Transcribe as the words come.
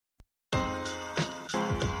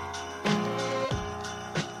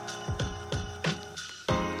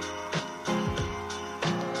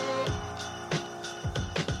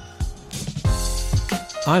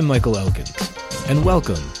I'm Michael Elkins, and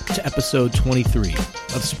welcome to episode 23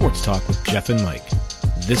 of Sports Talk with Jeff and Mike.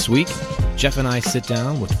 This week, Jeff and I sit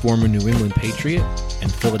down with former New England Patriot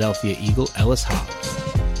and Philadelphia Eagle Ellis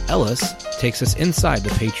Hobbs. Ellis takes us inside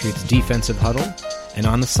the Patriots' defensive huddle and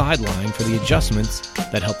on the sideline for the adjustments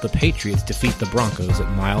that helped the Patriots defeat the Broncos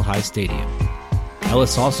at Mile High Stadium.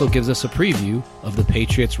 Ellis also gives us a preview of the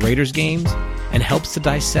Patriots-Raiders games and helps to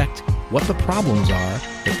dissect what the problems are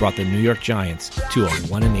that brought the New York Giants to a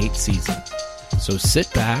 1-8 season. So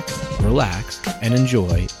sit back, relax, and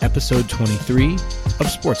enjoy episode 23 of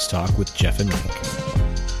Sports Talk with Jeff and Mike.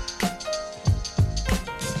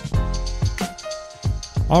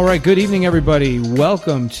 All right, good evening, everybody.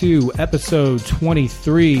 Welcome to episode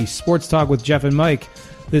 23, Sports Talk with Jeff and Mike.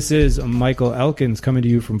 This is Michael Elkins coming to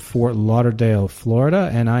you from Fort Lauderdale, Florida,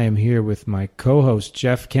 and I am here with my co-host,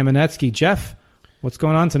 Jeff Kamenetsky. Jeff, what's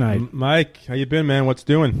going on tonight? Mike, how you been, man? What's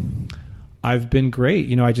doing? I've been great.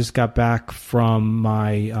 You know, I just got back from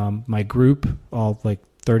my my group, all like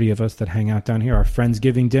 30 of us that hang out down here, our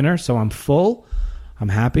Friendsgiving dinner, so I'm full. I'm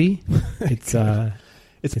happy. It's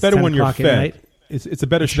better when you're fed. It's a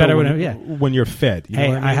better show when you're fed. You know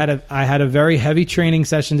what I mean? I had a very heavy training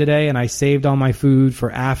session today, and I saved all my food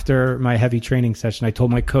for after my heavy training session. I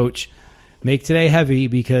told my coach, make today heavy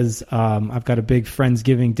because I've got a big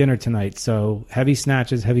Friendsgiving dinner tonight. So heavy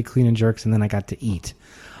snatches, heavy clean and jerks, and then I got to eat,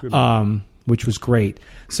 which was great.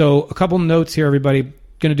 So a couple notes here, everybody.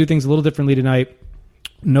 Going to do things a little differently tonight.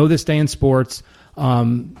 Know this day in sports.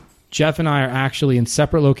 Jeff and I are actually in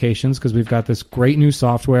separate locations because we've got this great new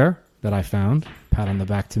software that I found, pat on the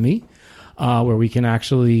back to me, where we can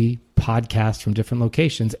actually podcast from different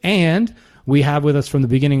locations. And we have with us from the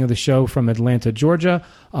beginning of the show from Atlanta, Georgia,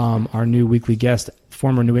 our new weekly guest,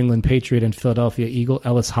 former New England Patriot and Philadelphia Eagle,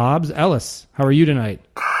 Ellis Hobbs. Ellis, how are you tonight?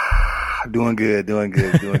 Doing good.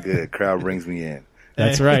 Crowd brings me in.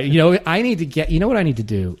 That's right. You know, I need to get, you know what I need to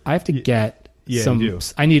do? I have to get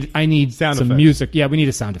I need sound some effect. Music. Yeah, we need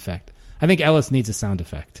a sound effect. I think Ellis needs a sound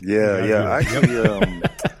effect. Yeah. Actually,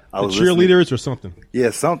 I was cheerleaders or something. Yeah,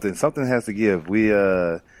 something has to give.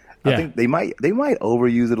 I think they might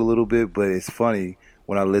overuse it a little bit, but it's funny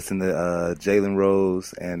when I listen to Jalen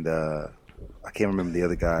Rose and I can't remember the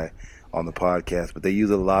other guy on the podcast, but they use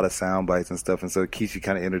a lot of sound bites and stuff, and so it keeps you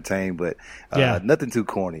kind of entertained. But nothing too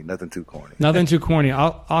corny. Nothing too corny.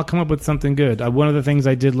 I'll come up with something good. One of the things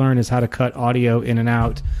I did learn is how to cut audio in and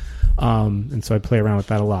out, and so I play around with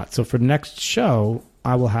that a lot. So for the next show,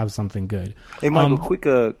 I will have something good. Hey, Michael,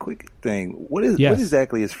 quick thing. What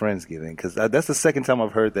exactly is Friendsgiving? Because that's the second time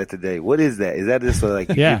I've heard that today. What is that? Is that just like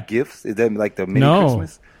you give gifts? Is that like the mini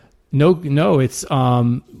Christmas? No. It's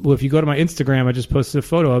well, if you go to my Instagram, I just posted a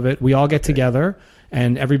photo of it. We all get together,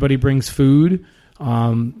 and everybody brings food.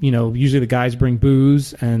 Usually the guys bring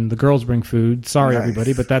booze and the girls bring food. Sorry,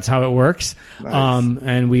 everybody, but that's how it works. Nice.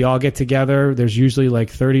 And we all get together. There's usually like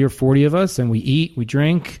 30 or 40 of us, and we eat, we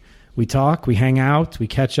drink. We talk, we hang out, we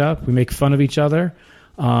catch up, we make fun of each other.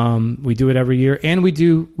 We do it every year. And we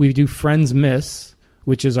do Friends Miss,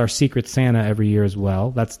 which is our Secret Santa every year as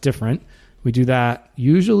well. That's different. We do that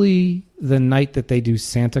usually the night that they do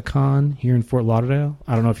SantaCon here in Fort Lauderdale.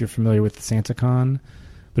 I don't know if you're familiar with the SantaCon,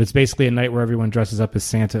 but it's basically a night where everyone dresses up as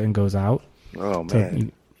Santa and goes out. Oh,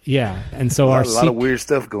 man. And so a lot of weird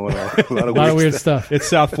stuff going on. A lot of weird stuff. It's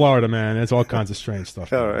South Florida, man. It's all kinds of strange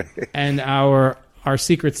stuff. All right. And our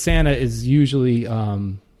Secret Santa is usually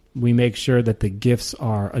we make sure that the gifts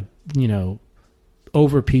are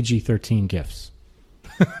over PG-13 gifts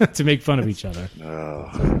to make fun of each other.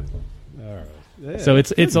 Oh. All right. Yeah, so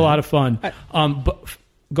it's a lot of fun. But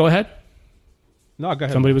go ahead. No, go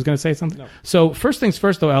ahead. Somebody was going to say something. No. So first things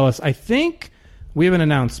first, though, Ellis. I think we have an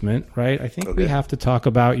announcement, right? I think we have to talk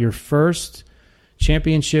about your first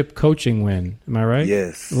championship coaching win. Am I right?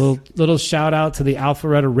 Yes. A little shout out to the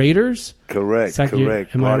Alpharetta Raiders. Correct.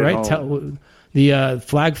 Am I right? The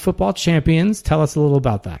flag football champions. Tell us a little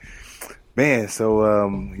about that. Man, so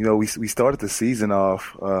we started the season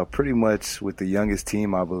off pretty much with the youngest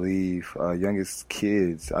team, I believe, youngest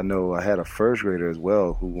kids. I know I had a first grader as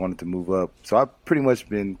well who wanted to move up. So I've pretty much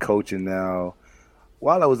been coaching now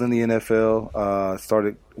while I was in the NFL.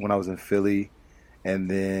 Started when I was in Philly. And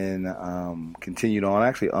then continued on.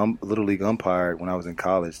 Actually, Little League umpired when I was in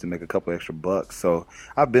college to make a couple extra bucks. So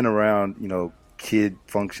I've been around, kid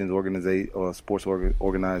functions, sports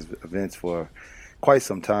organized events for quite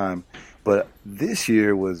some time. But this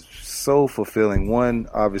year was so fulfilling. One,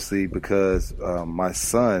 obviously, because my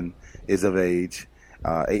son is of age,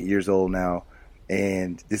 8 years old now,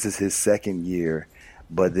 and this is his second year.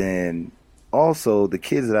 But then also the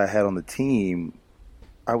kids that I had on the team,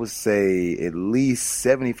 I would say at least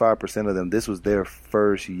 75% of them, this was their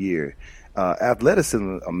first year.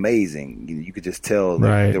 Athleticism, amazing. You could just tell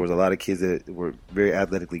that there was a lot of kids that were very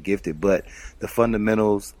athletically gifted, but the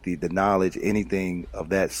fundamentals, the knowledge, anything of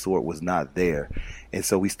that sort was not there. And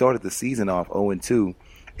so we started the season off 0-2,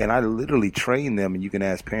 and I literally trained them, and you can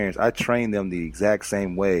ask parents, I trained them the exact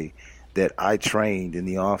same way that I trained in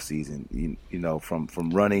the off season, you know, from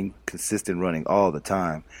running, consistent running all the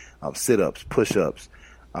time, sit-ups, push-ups,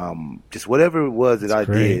 just whatever it was that I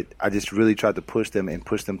did, I just really tried to push them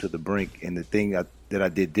to the brink. And the thing that I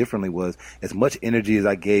did differently was as much energy as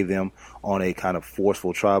I gave them on a kind of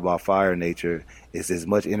forceful trial by fire nature is as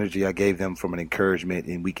much energy I gave them from an encouragement,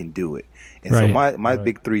 and we can do it. And so my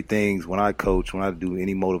big three things when I coach, when I do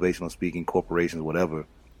any motivational speaking, corporations, whatever,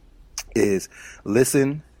 is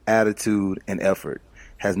listen, attitude, and effort.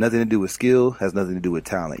 Has nothing to do with skill, has nothing to do with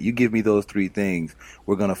talent. You give me those three things,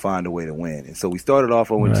 we're going to find a way to win. And so we started off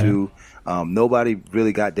 0-2. Nobody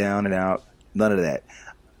really got down and out, none of that.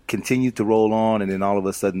 Continued to roll on, and then all of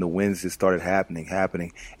a sudden the wins just started happening.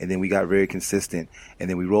 And then we got very consistent. And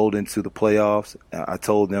then we rolled into the playoffs. I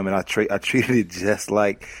told them, and I treated it just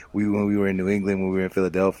like when we were in New England, when we were in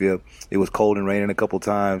Philadelphia. It was cold and raining a couple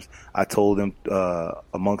times. I told them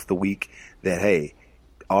amongst the week that, hey,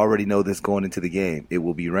 I already know this going into the game. It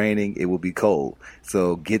will be raining. It will be cold.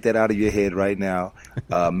 So get that out of your head right now.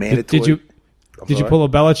 Mandatory. Did you pull a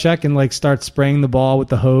Belichick and like start spraying the ball with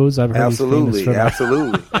the hose? I've heard absolutely.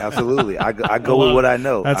 I go with what I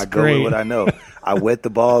know. That's great. With what I know. I wet the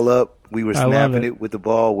ball up. We were snapping it with the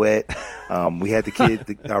ball wet. We had the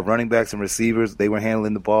kids, our running backs and receivers. They were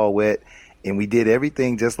handling the ball wet. And we did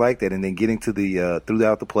everything just like that. And then getting to the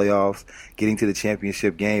throughout the playoffs, getting to the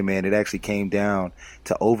championship game, man, it actually came down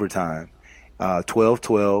to overtime, 12-12.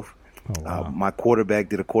 Oh, wow. My quarterback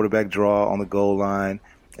did a quarterback draw on the goal line,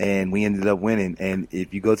 and we ended up winning. And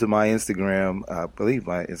if you go to my Instagram, I believe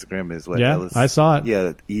my Instagram is what? Yeah, Ellis, I saw it.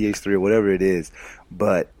 Yeah, EH3 or whatever it is.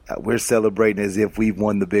 But we're celebrating as if we've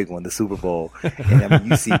won the big one, the Super Bowl. And I mean,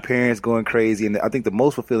 you see parents going crazy. And I think the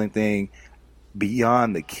most fulfilling thing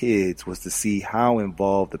beyond the kids was to see how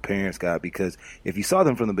involved the parents got, because if you saw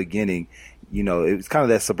them from the beginning, you know, it was kind of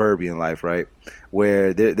that suburban life, right?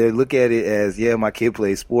 Where they look at it as, yeah, my kid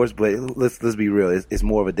plays sports, but let's be real, it's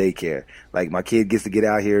more of a daycare. Like, my kid gets to get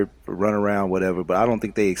out here, run around, whatever, but I don't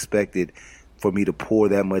think they expected for me to pour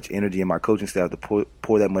that much energy, and my coaching staff to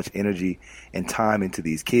pour that much energy and time into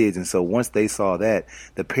these kids. And so once they saw that,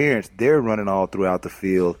 the parents, they're running all throughout the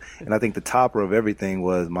field. And I think the topper of everything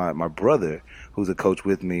was my brother, who's a coach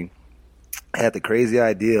with me, had the crazy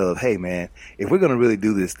idea of, hey, man, if we're going to really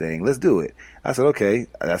do this thing, let's do it. I said, okay,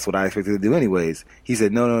 that's what I expected to do anyways. He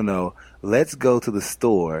said, no, let's go to the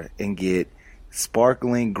store and get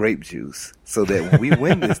sparkling grape juice so that when we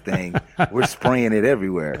win this thing, we're spraying it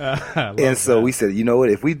everywhere. And so we said, you know what,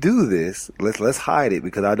 if we do this, let's hide it,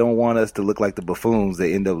 because I don't want us to look like the buffoons that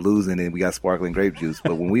end up losing and we got sparkling grape juice.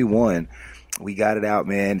 But when we won, we got it out,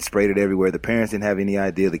 man, sprayed it everywhere. The parents didn't have any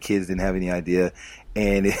idea. The kids didn't have any idea.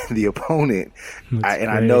 And the opponent,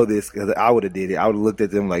 I know this because I would have did it. I would have looked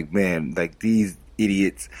at them like, man, like these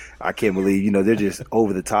idiots, I can't believe, you know, they're just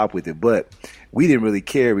over the top with it. But we didn't really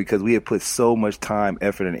care because we had put so much time,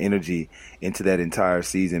 effort, and energy into that entire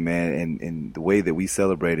season, man. And the way that we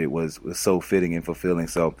celebrated was so fitting and fulfilling.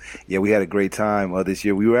 So, yeah, we had a great time this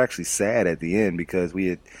year. We were actually sad at the end because we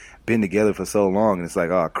had been together for so long, and it's like,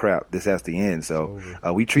 oh, crap, this has to end. So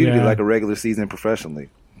we treated it like a regular season professionally.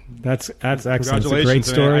 That's excellent. It's a great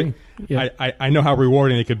story. I know how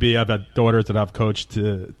rewarding it could be. I've had daughters that I've coached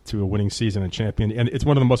to a winning season and champion, and it's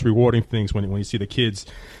one of the most rewarding things when you see the kids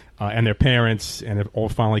and their parents, and it all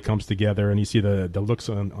finally comes together, and you see the looks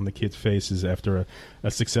on the kids' faces after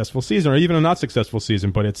a successful season or even a not successful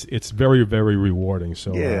season. But it's very, very rewarding.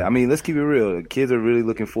 So yeah, I mean, let's keep it real. Kids are really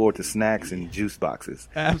looking forward to snacks and juice boxes.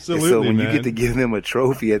 Absolutely, and so when man. you get to give them a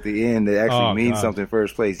trophy at the end that actually means something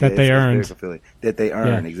first place, that they earned, that they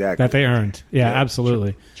earned, exactly, that they earned. Yeah,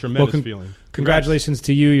 absolutely. Tremendous feeling. Congratulations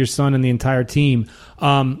to you, your son, and the entire team.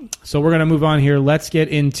 So we're going to move on here. Let's get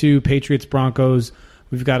into Patriots Broncos.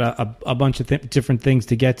 We've got a bunch of different things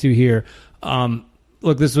to get to here.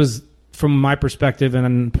 Look, this was, from my perspective,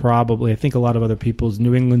 and probably I think a lot of other people's,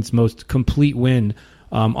 New England's most complete win,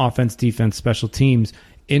 offense, defense, special teams,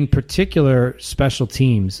 in particular special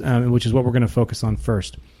teams, which is what we're going to focus on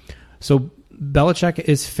first. So Belichick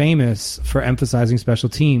is famous for emphasizing special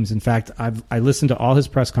teams. In fact, I listened to all his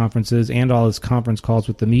press conferences and all his conference calls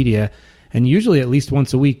with the media, and usually at least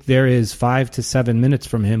once a week there is 5 to 7 minutes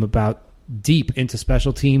from him about deep into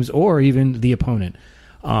special teams or even the opponent.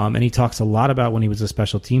 And he talks a lot about when he was a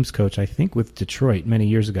special teams coach, I think with Detroit many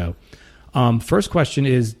years ago. First question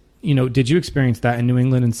is, did you experience that in New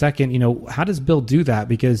England? And second, how does Bill do that?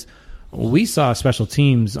 Because we saw special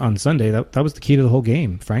teams on Sunday. That was the key to the whole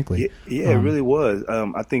game, frankly. Yeah, it really was.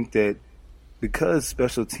 I think that because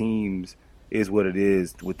special teams is what it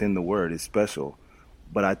is within the word, it's special.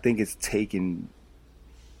 But I think it's taken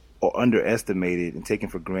or underestimated and taken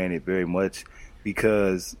for granted very much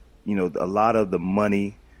because, a lot of the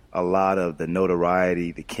money, a lot of the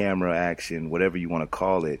notoriety, the camera action, whatever you want to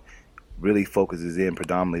call it, really focuses in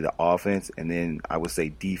predominantly the offense and then I would say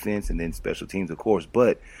defense and then special teams, of course.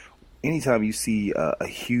 But anytime you see a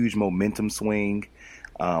huge momentum swing,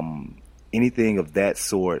 anything of that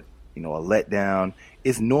sort, a letdown,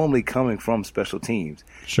 it's normally coming from special teams.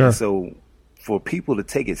 Sure. And so for people to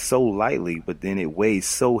take it so lightly, but then it weighs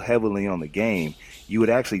so heavily on the game, you would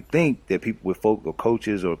actually think that people would or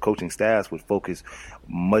coaches or coaching staffs would focus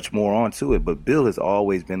much more onto it. But Bill has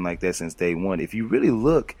always been like that since day one. If you really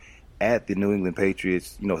look at the New England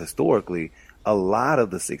Patriots, historically, a lot of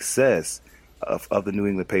the success of the New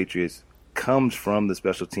England Patriots comes from the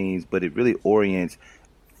special teams, but it really orients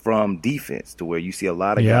from defense to where you see a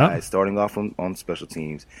lot of guys starting off on special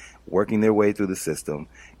teams, working their way through the system,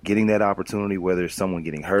 getting that opportunity, whether it's someone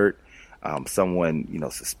getting hurt, someone,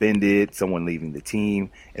 suspended, someone leaving the team,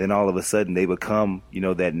 and then all of a sudden they become,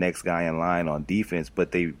 that next guy in line on defense,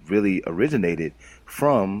 but they really originated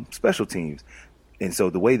from special teams. And so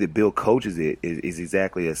the way that Bill coaches it is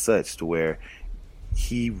exactly as such, to where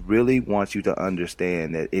he really wants you to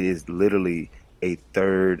understand that it is literally a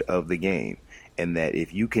third of the game, and that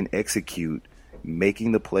if you can execute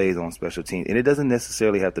making the plays on special teams, and it doesn't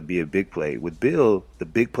necessarily have to be a big play. With Bill, the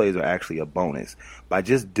big plays are actually a bonus. By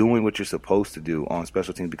just doing what you're supposed to do on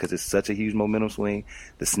special teams, because it's such a huge momentum swing,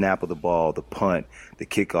 the snap of the ball, the punt, the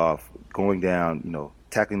kickoff, going down,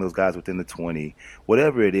 tackling those guys within the 20,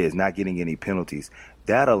 whatever it is, not getting any penalties,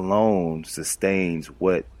 that alone sustains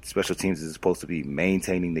what special teams is supposed to be,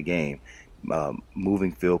 maintaining the game,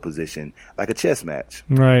 moving field position, like a chess match.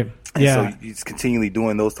 Right. And so he's continually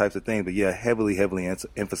doing those types of things, but heavily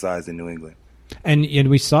emphasized in New England. And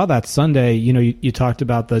we saw that Sunday. You talked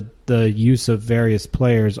about the use of various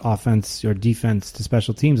players, offense or defense, to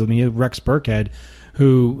special teams. I mean, Rex Burkhead,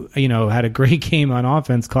 who had a great game on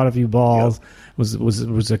offense, caught a few balls, was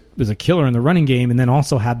a killer in the running game, and then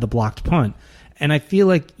also had the blocked punt. And I feel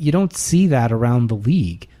like you don't see that around the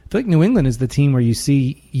league. I feel like New England is the team where you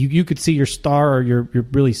see you could see your star or your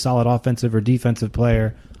really solid offensive or defensive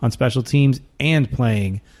player on special teams and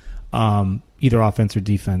playing either offense or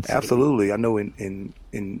defense. Absolutely. I know in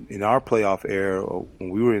our playoff era, or when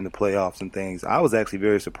we were in the playoffs and things, I was actually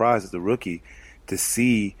very surprised as a rookie to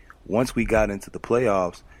see, once we got into the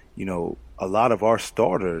playoffs, a lot of our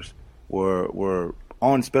starters were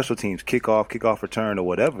on special teams, kickoff return, or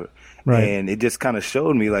whatever. Right. And it just kind of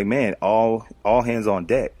showed me, like, man, all hands on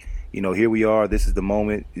deck. Here we are. This is the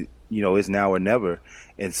moment. It's now or never.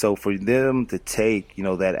 And so for them to take,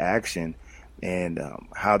 that action and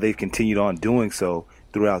how they've continued on doing so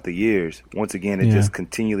throughout the years, once again, it just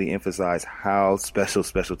continually emphasized how special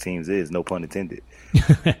teams is, no pun intended.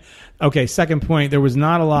 Okay, second point, there was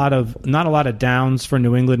not a lot of downs for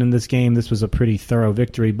New England in this game. This was a pretty thorough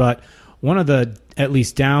victory, but one of the, at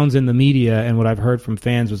least, downs in the media and what I've heard from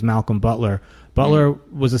fans was Malcolm Butler. Butler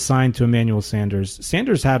was assigned to Emmanuel Sanders.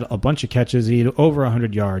 Sanders had a bunch of catches. He had over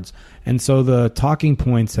 100 yards. And so the talking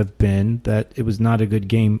points have been that it was not a good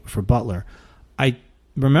game for Butler. I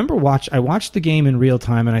remember I watched the game in real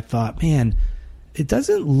time, and I thought, man, it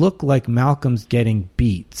doesn't look like Malcolm's getting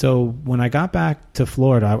beat. So when I got back to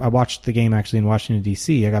Florida, I watched the game actually in Washington,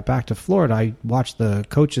 D.C. I got back to Florida. I watched the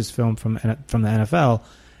coaches' film from the NFL,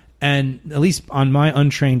 and at least on my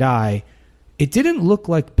untrained eye, it didn't look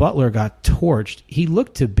like Butler got torched. He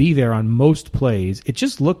looked to be there on most plays. It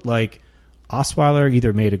just looked like Osweiler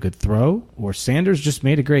either made a good throw or Sanders just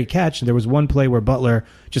made a great catch. And there was one play where Butler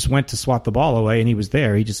just went to swat the ball away, and he was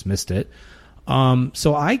there. He just missed it.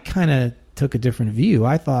 So I kind of took a different view.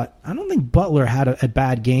 I thought, I don't think Butler had a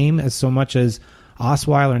bad game as so much as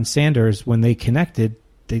Osweiler and Sanders, when they connected,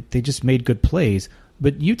 they just made good plays.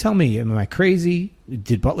 But you tell me, am I crazy?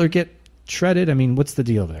 Did Butler get shredded? I mean, what's the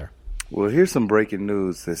deal there? Well, here's some breaking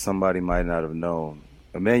news that somebody might not have known.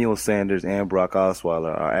 Emmanuel Sanders and Brock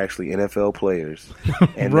Osweiler are actually NFL players,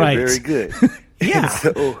 and right. They're very good. Yeah,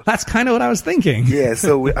 so, that's kind of what I was thinking. Yeah,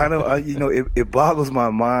 so I know, it boggles my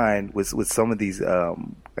mind with some of these, I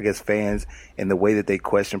guess, fans and the way that they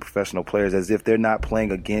question professional players as if they're not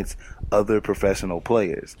playing against other professional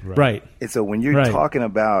players. Right. And so when you're talking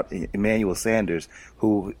about Emmanuel Sanders,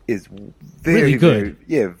 who is very really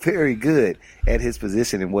good, very good at his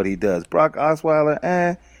position and what he does, Brock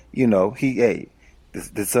Osweiler,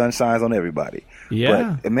 the sun shines on everybody.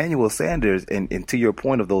 Yeah. But Emmanuel Sanders, and to your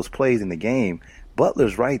point of those plays in the game,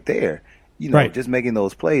 Butler's right there, just making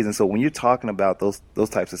those plays. And so when you're talking about those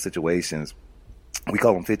types of situations, we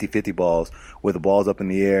call them 50-50 balls, where the ball's up in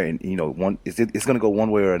the air and, it's going to go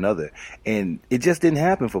one way or another. And it just didn't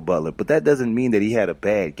happen for Butler. But that doesn't mean that he had a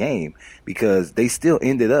bad game, because they still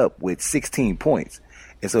ended up with 16 points.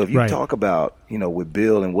 And so if you talk about, with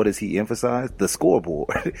Bill and what does he emphasize? The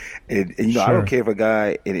scoreboard. and Sure. I don't care if a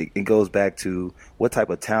guy, and it goes back to what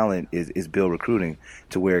type of talent is Bill recruiting,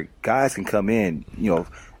 to where guys can come in,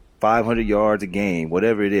 500 yards a game,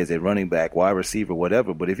 whatever it is, at running back, wide receiver,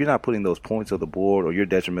 whatever. But if you're not putting those points on the board, or you're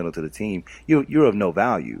detrimental to the team, you're of no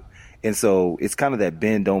value. And so it's kind of that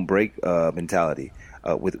bend, don't break mentality.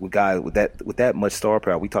 With guys with that much star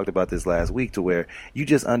power. We talked about this last week, to where you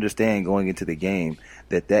just understand going into the game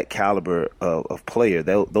that caliber of player,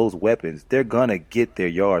 those weapons, they're gonna get their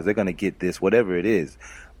yards, they're gonna get this, whatever it is.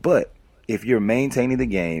 But if you're maintaining the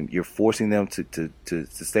game, you're forcing them to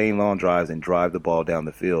sustain long drives and drive the ball down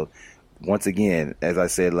the field. Once again, as I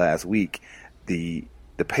said last week, the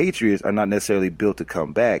Patriots are not necessarily built to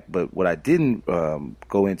come back. But what I didn't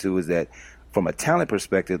go into is that, from a talent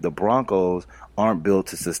perspective, the Broncos aren't built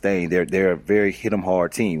to sustain. They're a very hit 'em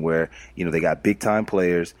hard team, where they got big time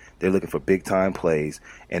players. They're looking for big time plays,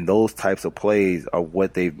 and those types of plays are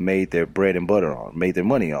what they've made their bread and butter on, made their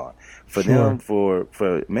money on. For them, for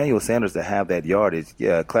Emmanuel Sanders to have that yardage,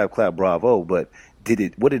 yeah, clap, bravo. But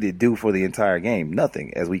what did it do for the entire game?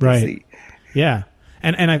 Nothing, as we can see. Yeah,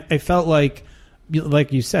 and I felt like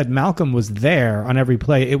you said, Malcolm was there on every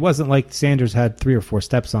play. It wasn't like Sanders had 3 or 4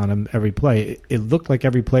 steps on him every play. It looked like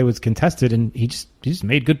every play was contested, and he just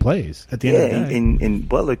made good plays at the end of the day. And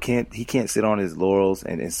Butler can't sit on his laurels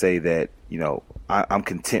and say that, I'm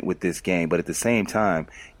content with this game. But at the same time,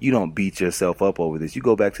 you don't beat yourself up over this. You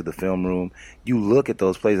go back to the film room, you look at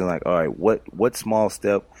those plays and like, all right, what small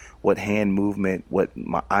step, what hand movement, what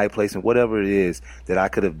my eye placement, whatever it is that I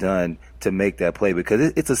could have done to make that play,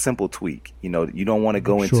 because it's a simple tweak. You don't want to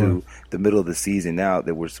go into the middle of the season now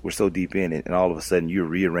that we're so deep in it, and all of a sudden you're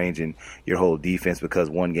rearranging your whole defense because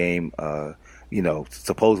one game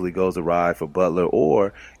supposedly goes awry for Butler,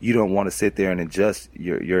 or you don't want to sit there and adjust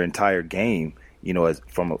your entire game, as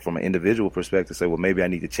from an individual perspective, say, well, maybe I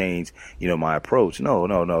need to change, my approach.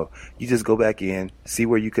 No. You just go back in, see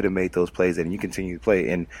where you could have made those plays, and you continue to play.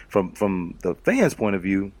 And from the fans' point of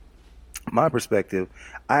view, my perspective,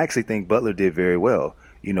 I actually think Butler did very well.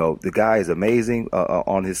 The guy is amazing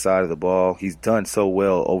on his side of the ball. He's done so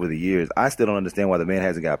well over the years. I still don't understand why the man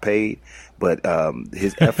hasn't got paid, but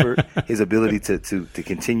his effort, his ability to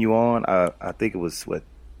continue on. I think it was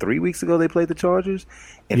 3 weeks ago they played the Chargers,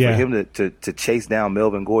 and for him to chase down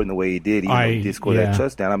Melvin Gordon the way he did, he did score that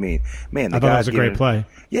touchdown. I mean, man, I thought it was a great play.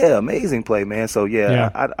 Yeah, amazing play, man. So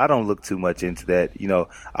I don't look too much into that.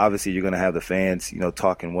 Obviously you're going to have the fans,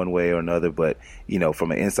 talking one way or another, but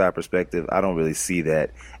from an inside perspective, I don't really see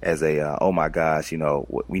that as a oh my gosh,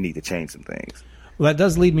 we need to change some things. Well, that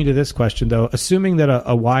does lead me to this question though. Assuming that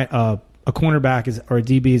a cornerback or a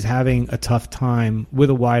DB is having a tough time with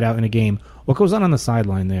a wideout in a game, what goes on the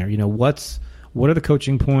sideline there? What are the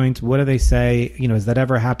coaching points? What do they say? Has that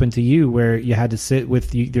ever happened to you where you had to sit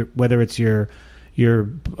with whether it's your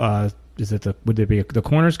would there be the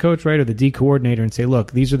corners coach, right, or the D coordinator, and say,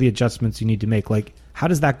 look, these are the adjustments you need to make? Like, how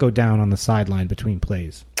does that go down on the sideline between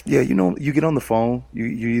plays? Yeah, you get on the phone. You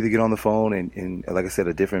either get on the phone and like I said,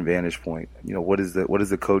 a different vantage point. What is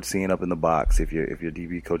the coach seeing up in the box if your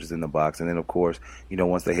DB coach is in the box, and then of course,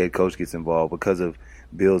 once the head coach gets involved, because of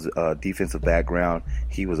Bill's defensive background,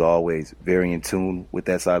 he was always very in tune with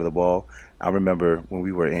that side of the ball. I remember when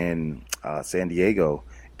we were in San Diego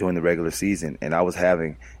during the regular season, and I was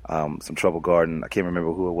having some trouble guarding. I can't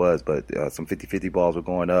remember who it was, but some 50-50 balls were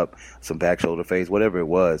going up, some back shoulder fades, whatever it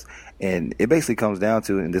was. And it basically comes down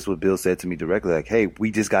to, and this is what Bill said to me directly, like, hey, we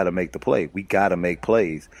just got to make the play. We got to make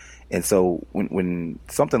plays. And so when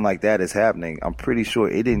something like that is happening, I'm pretty sure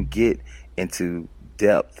it didn't get into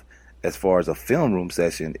depth as far as a film room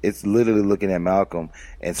session. It's literally looking at Malcolm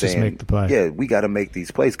and just saying, make the play. Yeah, we got to make these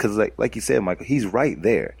plays. Because like you said, Michael, he's right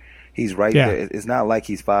there. He's right there. It's not like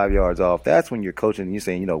he's 5 yards off. That's when you're coaching and you're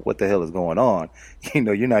saying, what the hell is going on?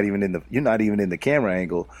 You're not even in the camera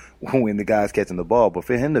angle when the guy's catching the ball. But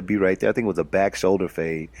for him to be right there, I think it was a back shoulder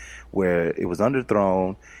fade where it was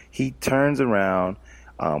underthrown. He turns around.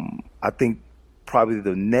 I think probably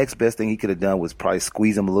the next best thing he could have done was probably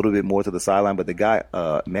squeeze him a little bit more to the sideline, but the guy,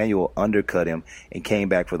 Emmanuel, undercut him and came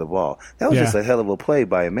back for the ball. That was just a hell of a play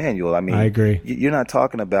by Emmanuel. I mean, I agree. You're not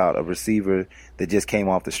talking about a receiver that just came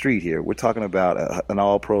off the street here. We're talking about an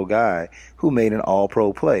all-pro guy who made an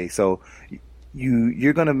all-pro play. So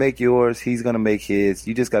You're going to make yours. He's going to make his.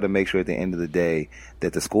 You just got to make sure at the end of the day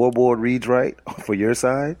that the scoreboard reads right for your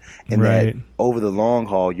side, and that over the long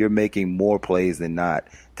haul, you're making more plays than not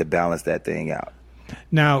to balance that thing out.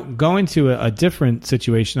 Now, going to a different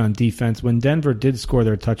situation on defense, when Denver did score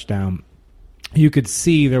their touchdown, you could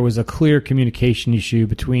see there was a clear communication issue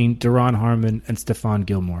between Duron Harmon and Stephon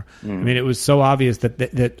Gilmore. I mean, it was so obvious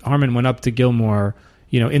that Harmon went up to Gilmore,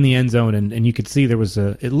 in the end zone, and you could see there was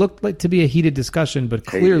it looked like to be a heated discussion, but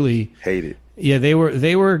clearly hated. Yeah, it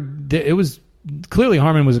was clearly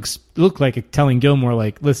Harmon looked like telling Gilmore,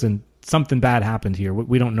 like, listen, something bad happened here.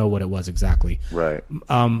 We don't know what it was exactly. Right.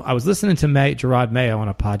 I was listening to Gerard Mayo on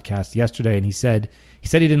a podcast yesterday, and he said he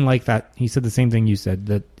didn't like that. He said the same thing you said,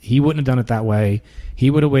 that he wouldn't have done it that way. He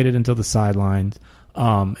would have waited until the sidelines.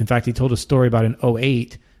 In fact, he told a story about in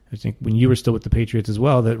 2008, I think when you were still with the Patriots as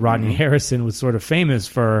well, that Rodney Harrison was sort of famous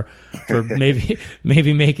for maybe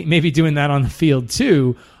doing that on the field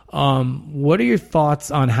too. What are your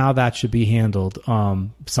thoughts on how that should be handled?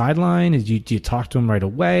 Sideline? Do you talk to him right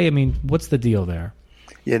away? I mean, what's the deal there?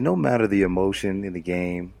 Yeah, no matter the emotion in the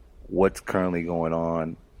game, what's currently going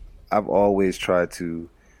on, I've always tried to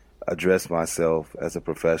address myself as a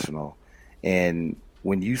professional. And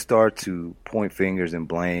when you start to point fingers and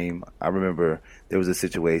blame, I remember there was a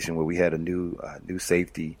situation where we had a new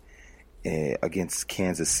safety against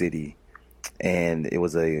Kansas City. And it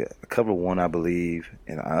was a cover one, I believe,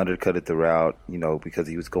 and I undercutted the route, because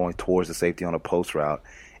he was going towards the safety on a post route.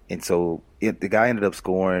 And so the guy ended up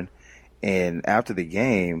scoring. And after the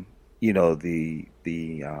game, the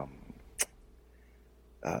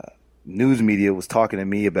news media was talking to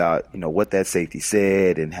me about, what that safety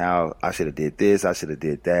said and how I should have did this, I should have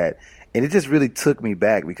did that. And it just really took me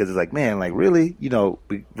back, because it's like, man, like, really,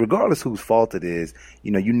 regardless whose fault it is,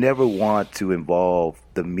 you never want to involve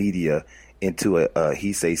the media into a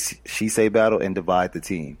he say, she say battle and divide the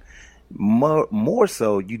team. More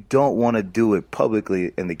so, you don't want to do it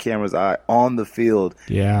publicly in the camera's eye on the field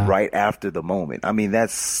right after the moment. I mean,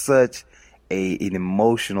 that's such an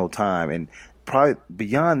emotional time. And probably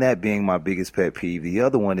beyond that being my biggest pet peeve, the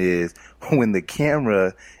other one is when the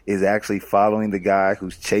camera is actually following the guy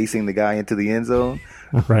who's chasing the guy into the end zone.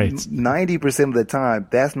 Right. 90% of the time,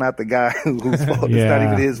 that's not the guy whose fault. It's not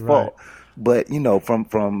even his fault. But,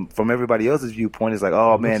 from everybody else's viewpoint, it's like,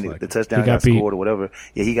 oh, man, the touchdown got scored or whatever.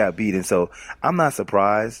 Yeah, he got beat. And so I'm not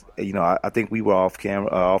surprised. I think we were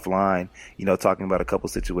offline, talking about a couple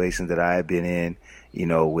situations that I had been in,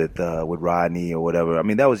 with Rodney or whatever. I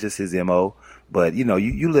mean, that was just his MO. But,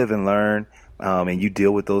 you live and learn, and you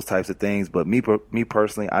deal with those types of things. But me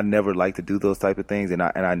personally, I never like to do those type of things. And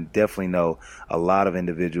I definitely know a lot of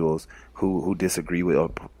individuals who disagree with,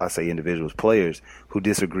 or I say individuals, players who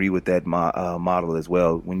disagree with that model as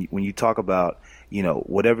well. When you talk about,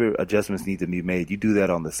 whatever adjustments need to be made, you do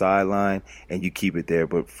that on the sideline and you keep it there.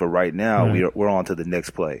 But for right now, we're on to the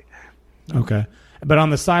next play. Okay. But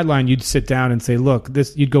on the sideline, you'd sit down and say, look,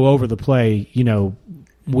 you'd go over the play,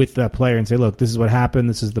 with that player and say, look, this is what happened.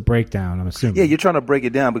 This is the breakdown, I'm assuming. Yeah, you're trying to break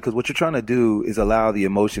it down, because what you're trying to do is allow the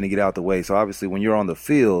emotion to get out the way. So obviously when you're on the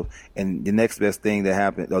field and the next best thing that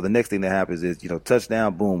happens, or the next thing that happens is,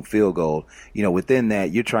 touchdown, boom, field goal. Within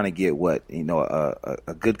that, you're trying to get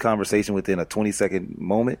a good conversation within a 20-second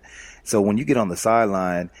moment. So when you get on the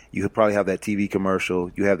sideline, you could probably have that TV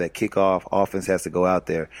commercial. You have that kickoff. Offense has to go out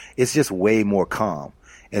there. It's just way more calm.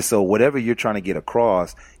 And so whatever you're trying to get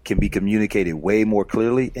across can be communicated way more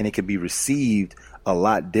clearly, and it can be received a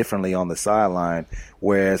lot differently on the sideline.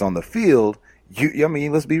 Whereas on the field,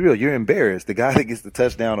 let's be real, you're embarrassed. The guy that gets the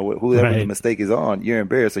touchdown or whoever the mistake is on, you're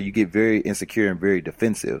embarrassed. So you get very insecure and very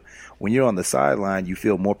defensive. When you're on the sideline, you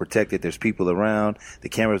feel more protected. There's people around. The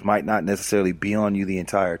cameras might not necessarily be on you the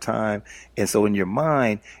entire time. And so in your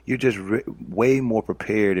mind, you're just way more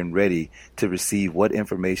prepared and ready to receive what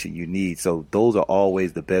information you need. So those are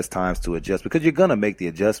always the best times to adjust, because you're going to make the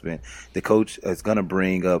adjustment. The coach is going to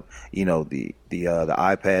bring up, the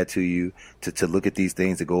iPad to you to look at these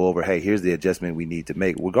things, to go over, hey, here's the adjustment we need to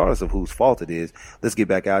make. Regardless of whose fault it is, let's get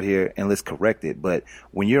back out here and let's correct it. But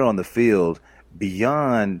when you're on the field,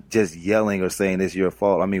 beyond just yelling or saying it's your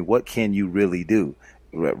fault, I mean, what can you really do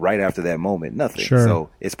right after that moment? Nothing. Sure. So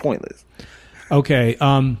it's pointless. Okay.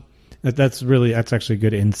 That's actually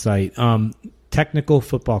good insight. Technical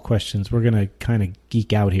football questions. We're going to kind of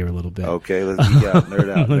geek out here a little bit. Okay, let's geek out, nerd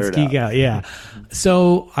out. Let's geek out, yeah.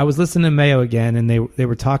 So I was listening to Mayo again, and they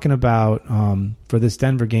were talking about, for this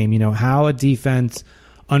Denver game, how a defense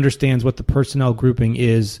understands what the personnel grouping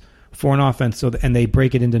is for an offense. So, and they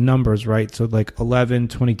break it into numbers, right? So like 11,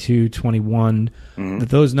 22, 21.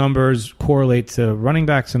 Those numbers correlate to running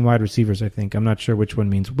backs and wide receivers, I think. I'm not sure which one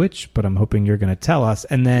means which, but I'm hoping you're going to tell us.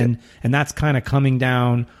 And then, and that's kind of coming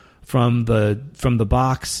down from the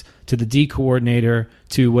box to the D coordinator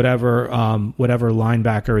to whatever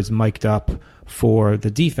linebacker is mic'd up for the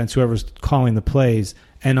defense, whoever's calling the plays.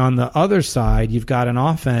 And on the other side, you've got an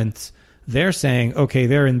offense. They're saying, okay,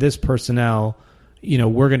 they're in this personnel. You know,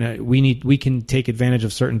 we can take advantage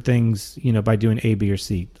of certain things, you know, by doing A, B, or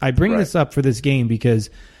C. I bring this up for this game because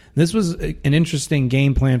this was an interesting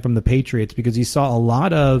game plan from the Patriots, because you saw a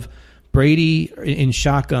lot of Brady in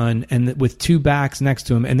shotgun and with two backs next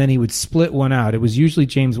to him, and then he would split one out. It was usually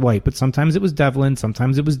James White, but sometimes it was Devlin,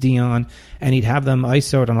 sometimes it was Dion, and he'd have them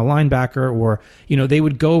ISO it on a linebacker, or, you know, they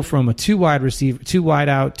would go from a two wide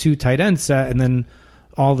out, two tight end set, and then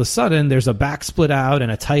all of a sudden there's a back split out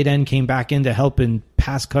and a tight end came back in to help in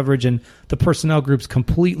pass coverage, and the personnel group's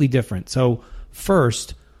completely different. So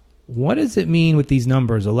first, what does it mean with these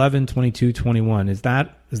numbers, 11, 22, 21? Is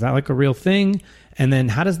that like a real thing? And then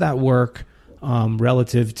how does that work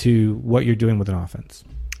relative to what you're doing with an offense?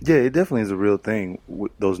 Yeah, it definitely is a real thing.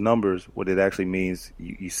 With those numbers, what it actually means,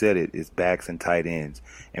 you said it, is backs and tight ends.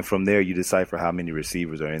 And from there, you decipher how many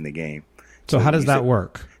receivers are in the game. So how does that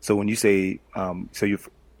work? So when you say,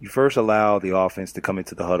 you first allow the offense to come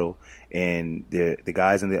into the huddle, and the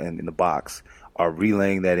guys in the box are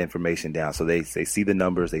relaying that information down. So they see the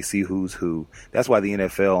numbers, they see who's who. That's why the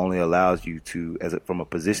NFL only allows you to, from a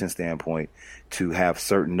position standpoint, to have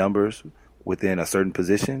certain numbers within a certain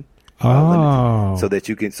position. So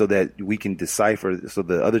that we can decipher, so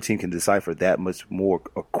the other team can decipher that much more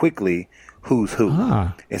quickly who's who.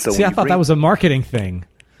 And so I thought that was a marketing thing.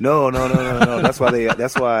 No. That's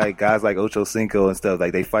why guys like Ocho Cinco and stuff,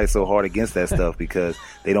 like, they fight so hard against that stuff because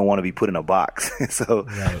they don't want to be put in a box. So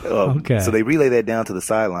they relay that down to the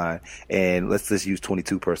sideline, and let's just use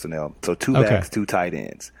 22 personnel. So two backs, two tight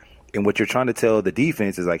ends. And what you're trying to tell the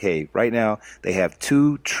defense is like, hey, right now they have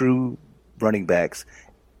two true running backs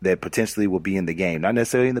that potentially will be in the game. Not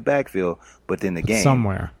necessarily in the backfield, but in the game.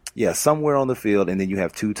 Somewhere. Yeah, somewhere on the field, and then you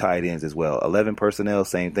have two tight ends as well. 11 personnel,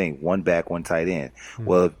 same thing. One back, one tight end.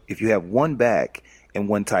 Well, if you have one back and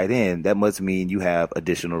one tight end, that must mean you have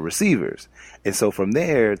additional receivers. And so from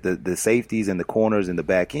there, the safeties and the corners and the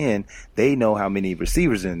back end, they know how many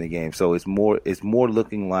receivers are in the game. So it's more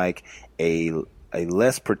looking like a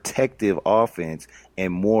less protective offense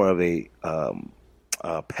and more of a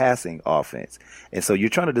passing offense. And so you're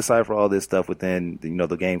trying to decipher all this stuff within,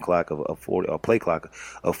 the game clock of 40, or play clock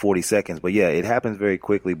of 40 seconds. But yeah, it happens very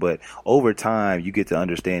quickly. But over time, you get to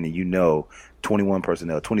understand, and 21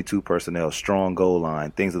 personnel, 22 personnel, strong goal line,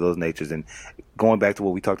 things of those natures. And going back to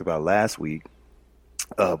what we talked about last week,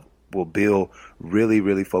 Bill really,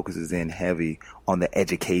 really focuses in heavy on the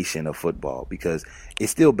education of football, because it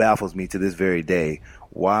still baffles me to this very day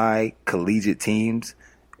why collegiate teams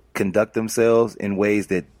conduct themselves in ways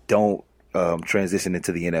that don't transition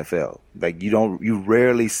into the NFL. Like, you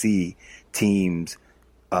rarely see teams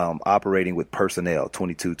operating with personnel,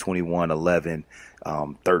 22, 21, 11,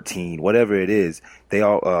 13, whatever it is. They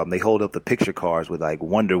hold up the picture cards with like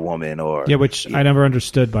Wonder Woman which I never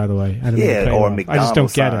understood, by the way. Or a McDonald's I just don't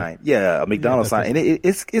sign. get it. Yeah, a McDonald's sign. And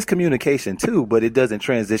it's communication too, but it doesn't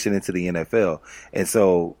transition into the NFL. And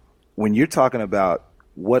so when you're talking about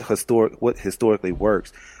what historically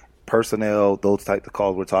works, personnel, those type of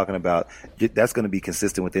calls we're talking about, that's going to be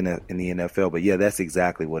consistent in the NFL. But yeah, that's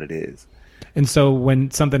exactly what it is. And so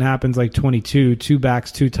when something happens like 22, two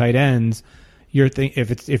backs, two tight ends,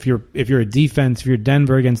 if you're a defense, if you're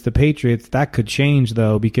Denver against the Patriots, that could change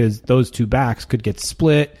though, because those two backs could get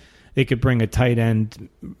split. They could bring a tight end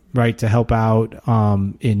right to help out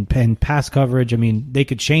in pass coverage. I mean, they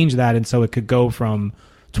could change that, and so it could go from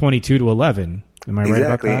 22 to 11. Am I right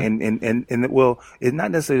about that? And well, it's not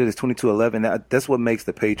necessarily that it's 22-11. That's what makes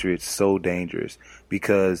the Patriots so dangerous,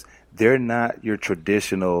 because they're not your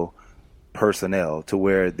traditional personnel, to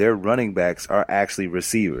where their running backs are actually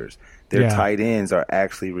receivers. Their tight ends are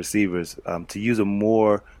actually receivers. To use a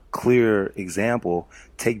more clear example,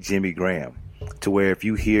 take Jimmy Graham, to where if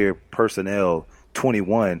you hear personnel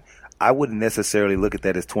 21, I wouldn't necessarily look at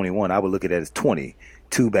that as 21. I would look at that as 20.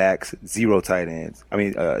 Two backs, zero tight ends.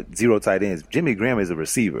 Zero tight ends. Jimmy Graham is a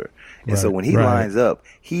receiver. And so when he lines up,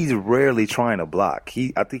 he's rarely trying to block.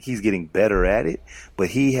 I think he's getting better at it, but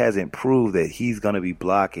he hasn't proved that he's going to be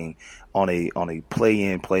blocking on a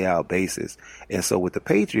play-in, play-out basis. And so with the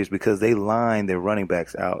Patriots, because they line their running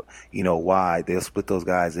backs out, wide, they'll split those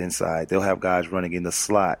guys inside. They'll have guys running in the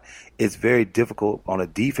slot. It's very difficult on a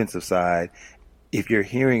defensive side if you're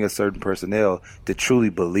hearing a certain personnel, to truly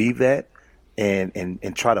believe that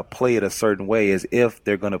and try to play it a certain way as if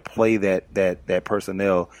they're going to play that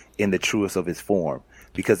personnel in the truest of its form,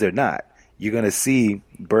 because they're not. You're going to see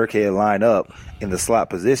Burkhead line up in the slot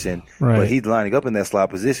position, but he's lining up in that slot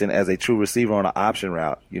position as a true receiver on an option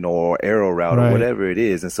route, or arrow route or whatever it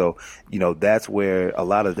is. And so, that's where a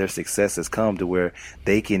lot of their success has come, to where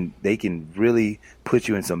they can really put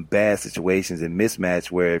you in some bad situations and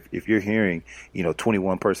mismatch, where if you're hearing,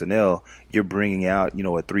 21 personnel, you're bringing out, a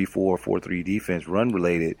 3-4, 4-3 defense run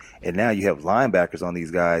related. And now you have linebackers on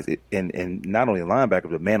these guys, and not only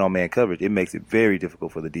linebackers, but man-on-man coverage. It makes it very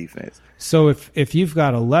difficult for the defense. So if you've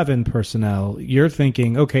got 11 personnel, you're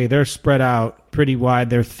thinking, okay, they're spread out pretty wide.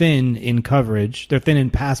 They're thin in coverage. They're thin in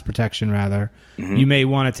pass protection, rather. Mm-hmm. You may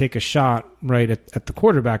want to take a shot right at the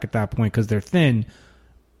quarterback at that point because they're thin.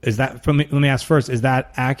 Let me ask first, is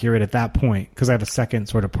that accurate at that point? Because I have a second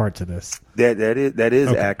sort of part to this. That is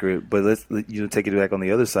okay. Accurate, but let's take it back on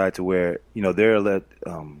the other side to where they're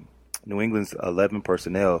New England's 11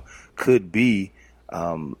 personnel could be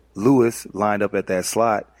Lewis lined up at that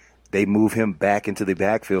slot. They move him back into the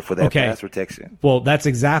backfield for that pass protection. Well, that's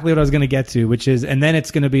exactly what I was going to get to, which is, and then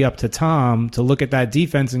it's going to be up to Tom to look at that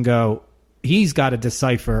defense and go, he's got to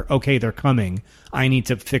decipher, okay, they're coming. I need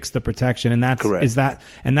to fix the protection. And that's correct.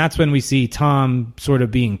 And that's when we see Tom sort of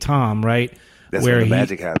being Tom, right? That's where the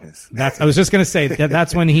magic happens. I was just going to say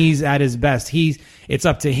that's when he's at his best. It's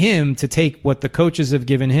up to him to take what the coaches have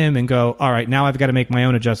given him and go, all right, now I've got to make my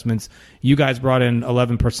own adjustments. You guys brought in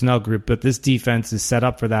 11 personnel group, but this defense is set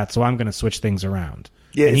up for that, so I'm going to switch things around.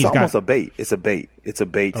 Yeah, and it's almost a bait. It's a bait. It's a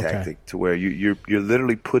bait tactic to where you're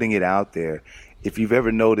literally putting it out there. If you've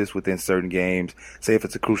ever noticed within certain games, say if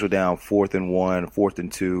it's a crucial down, 4th and 1, 4th and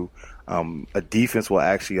 2, a defense will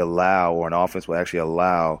actually allow, or an offense will actually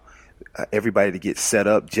allow everybody to get set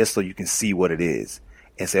up just so you can see what it is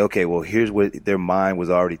and say, okay, well, here's what their mind was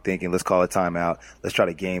already thinking. Let's call a timeout. Let's try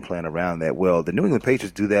to game plan around that. Well, the New England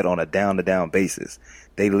Patriots do that on a down-to-down basis.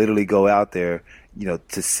 They literally go out there,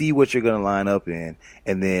 to see what you're going to line up in.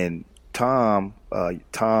 And then Tom,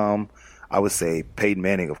 I would say Peyton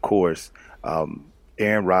Manning, of course,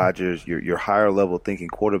 Aaron Rodgers, your higher level thinking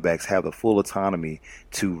quarterbacks have the full autonomy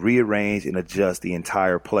to rearrange and adjust the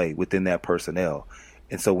entire play within that personnel.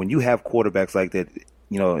 And so when you have quarterbacks like that,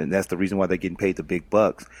 and that's the reason why they're getting paid the big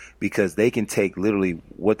bucks, because they can take literally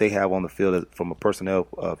what they have on the field from a personnel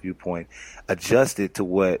viewpoint, adjust it to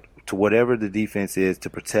whatever the defense is to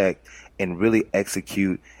protect, and really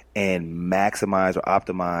execute and maximize or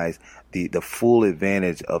optimize the full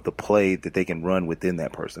advantage of the play that they can run within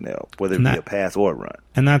that personnel, whether it be a pass or a run.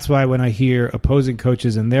 And that's why when I hear opposing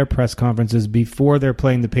coaches in their press conferences before they're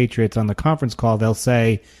playing the Patriots on the conference call, they'll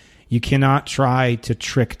say, you cannot try to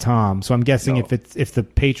trick Tom. So I'm guessing if the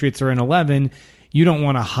Patriots are in 11, you don't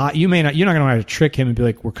want to you're not going to want to trick him and be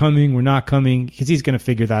like, we're coming, we're not coming, because he's going to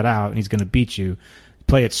figure that out and he's going to beat you.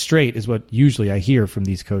 Play it straight is what usually I hear from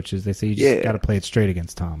these coaches. They say you just got to play it straight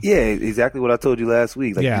against Tom. Yeah, exactly what I told you last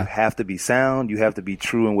week. You have to be sound. You have to be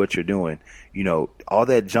true in what you're doing. All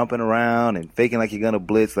that jumping around and faking like you're going to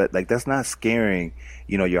blitz, like that's not scaring,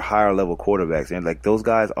 your higher level quarterbacks. And like those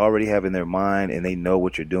guys already have in their mind and they know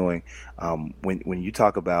what you're doing. When you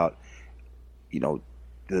talk about,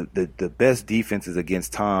 the best defenses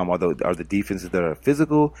against Tom are the defenses that are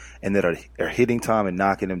physical and that are hitting Tom and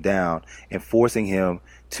knocking him down and forcing him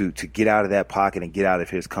to get out of that pocket and get out of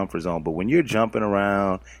his comfort zone. But when you're jumping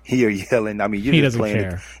around, you're yelling, you're just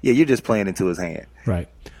playing. You're just playing into his hand. Right.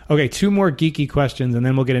 Okay, 2 more geeky questions, and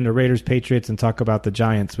then we'll get into Raiders, Patriots, and talk about the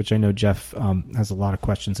Giants, which I know Jeff has a lot of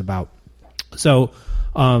questions about. So,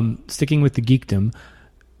 sticking with the geekdom,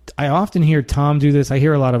 I often hear Tom do this. I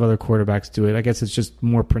hear a lot of other quarterbacks do it. I guess it's just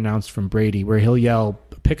more pronounced from Brady, where he'll yell,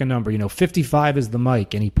 pick a number, 55 is the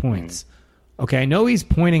mic, and he points. Mm-hmm. Okay, I know he's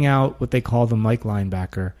pointing out what they call the mic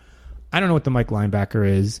linebacker. I don't know what the mic linebacker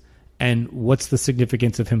is, and what's the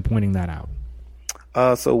significance of him pointing that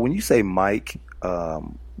out? So when you say mic,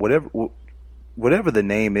 whatever the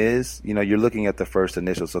name is, you're looking at the first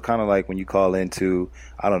initial. So kind of like when you call into,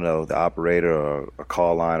 I don't know, the operator or a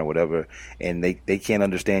call line or whatever, and they can't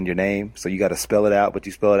understand your name. So you got to spell it out, but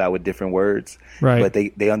you spell it out with different words. Right. But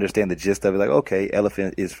they understand the gist of it. Like, okay,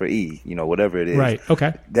 elephant is for E, whatever it is. Right.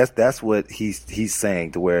 Okay. That's what he's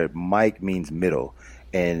saying, to where Mike means middle.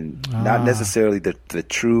 And not necessarily the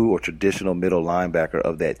true or traditional middle linebacker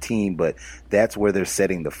of that team, but that's where they're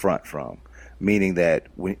setting the front from. Meaning that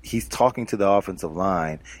when he's talking to the offensive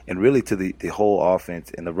line and really to the whole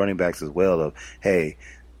offense and the running backs as well of, hey,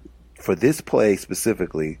 for this play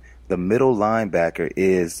specifically, the middle linebacker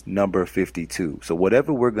is number 52. So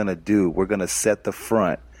whatever we're going to do, we're going to set the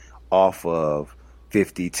front off of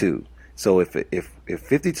 52. So if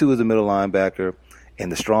 52 is the middle linebacker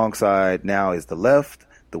and the strong side now is the left,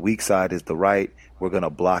 the weak side is the right, we're going to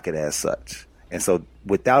block it as such. And so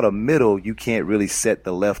without a middle, you can't really set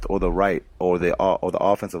the left or the right or the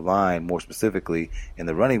offensive line, more specifically, and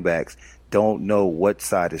the running backs don't know what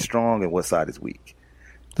side is strong and what side is weak.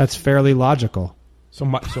 That's fairly logical. So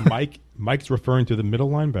Mike's referring to the middle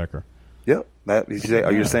linebacker. Yep.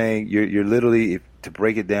 You're saying you're literally, to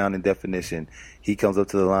break it down in definition, he comes up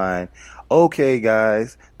to the line. Okay,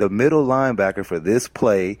 guys, the middle linebacker for this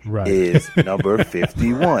play is number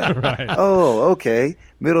 51. Right. Oh, okay.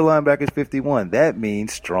 Middle linebacker is 51. That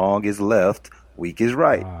means strong is left, weak is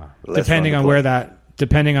right. Depending on where that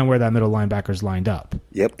middle linebacker is lined up.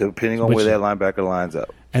 Yep, depending on where that linebacker lines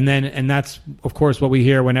up. And that's, of course, what we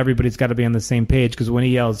hear when everybody's got to be on the same page, because when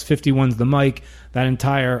he yells 51's the mic, that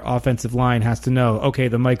entire offensive line has to know, okay,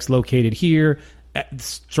 the mic's located here,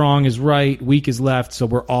 strong is right, weak is left, so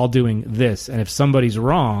we're all doing this. And if somebody's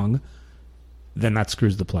wrong, then that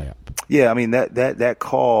screws the play up. Yeah, I mean, that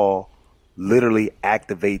call literally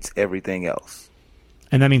activates everything else.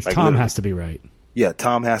 And that means Tom has to be right. Yeah,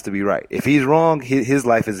 Tom has to be right. If he's wrong, his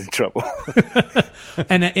life is in trouble.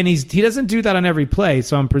 and he doesn't do that on every play,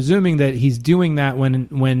 so I'm presuming that he's doing that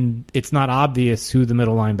when it's not obvious who the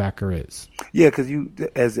middle linebacker is. Yeah, because you,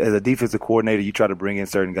 as a defensive coordinator, you try to bring in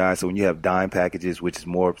certain guys. So when you have dime packages, which is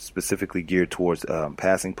more specifically geared towards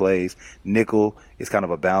passing plays, nickel is kind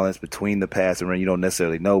of a balance between the pass and run. You don't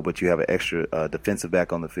necessarily know, but you have an extra defensive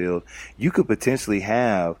back on the field. You could potentially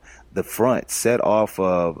have the front set off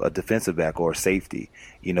of a defensive back or a safety,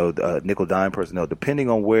 nickel dime personnel, depending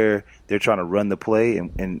on where they're trying to run the play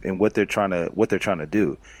and what they're trying to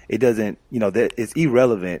do. It doesn't, that it's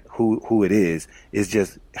irrelevant who it is. It's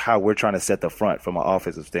just how we're trying to set the front from an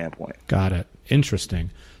offensive standpoint. Got it. Interesting.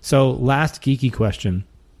 So last geeky question.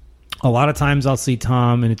 A lot of times I'll see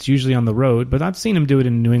Tom, and it's usually on the road, but I've seen him do it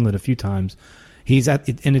in New England a few times.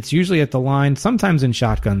 And it's usually at the line, sometimes in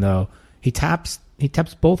shotgun though. He taps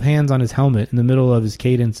both hands on his helmet in the middle of his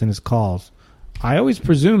cadence and his calls. I always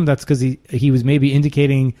presume that's because he was maybe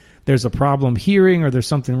indicating there's a problem hearing or there's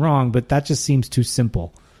something wrong, but that just seems too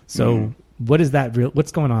simple. So what is that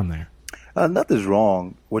what's going on there? Nothing's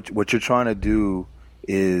wrong. What you're trying to do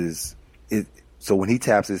is so when he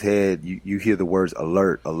taps his head, you hear the words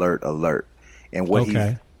alert, alert, alert. And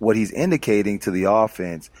what he's indicating to the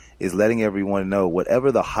offense is letting everyone know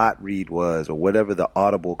whatever the hot read was or whatever the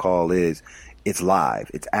audible call is, it's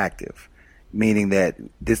live, it's active, meaning that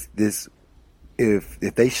this if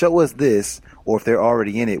they show us this, or if they're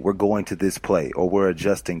already in it, we're going to this play or we're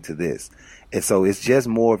adjusting to this. And so it's just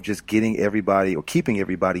more of just getting everybody or keeping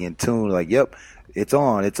everybody in tune, like, yep, it's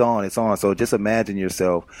on, it's on, it's on. So just imagine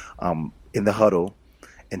yourself in the huddle,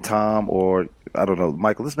 and Tom, or I don't know,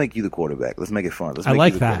 Michael, let's make you the quarterback. Let's make it fun. I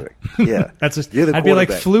like that. Yeah. I'd be like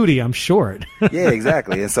Flutie, I'm short. Yeah,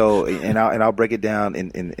 exactly. And so, I'll break it down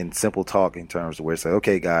in simple talk in terms of where it's like,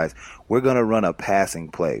 okay, guys, we're going to run a passing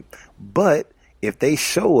play. But if they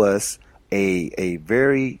show us a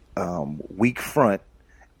very weak front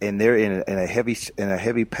and they're in a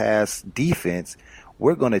heavy pass defense,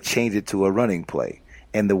 we're going to change it to a running play.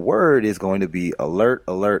 And the word is going to be alert,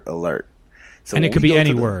 alert, alert. So and it could be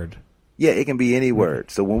any word. Yeah, it can be any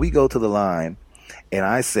word. So when we go to the line and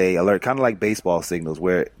I say alert, kind of like baseball signals,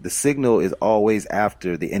 where the signal is always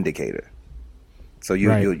after the indicator. So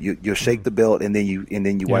you'll shake the belt and then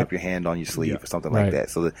you wipe your hand on your sleeve or something like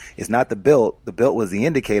that. So it's not the belt. The belt was the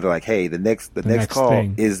indicator, like, hey, the next call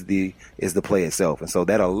thing is the play itself. And so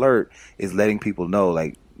that alert is letting people know,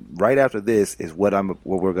 like, right after this is what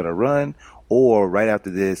we're gonna run, or right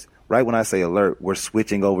after this. Right when I say alert, we're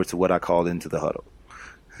switching over to what I called into the huddle.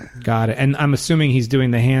 Got it. And I'm assuming he's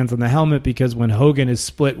doing the hands on the helmet because when Hogan is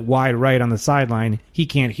split wide right on the sideline, he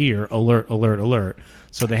can't hear alert, alert, alert.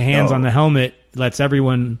 So the hands on the helmet lets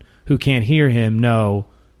everyone who can't hear him know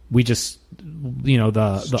we just,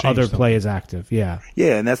 the other play is active. Yeah.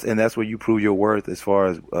 Yeah, and that's where you prove your worth as far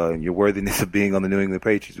as your worthiness of being on the New England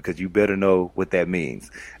Patriots, because you better know what that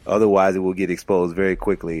means. Otherwise, it will get exposed very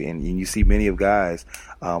quickly. And you see many of guys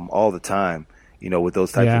all the time, with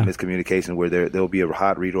those types of miscommunication where there'll be a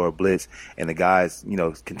hot read or a blitz, and the guy's,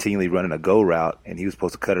 continually running a go route, and he was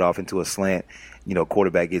supposed to cut it off into a slant.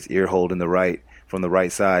 Quarterback gets ear-holed from the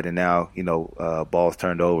right side, and now, ball's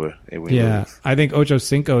turned over. I think Ocho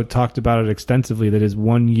Cinco talked about it extensively, that his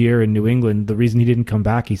 1 year in New England, the reason he didn't come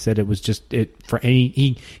back, he said it was just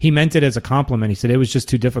he meant it as a compliment. He said it was just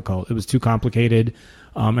too difficult. It was too complicated.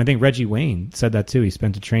 I think Reggie Wayne said that too. He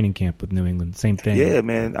spent a training camp with New England. Same thing. Yeah,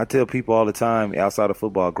 man. I tell people all the time outside of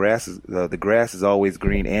football, the grass is always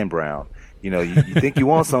green and brown. You think you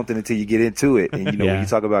want something until you get into it. And, when you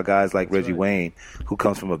talk about guys like Reggie Wayne, who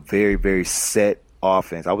comes from a very, very set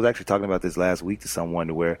offense. I was actually talking about this last week to someone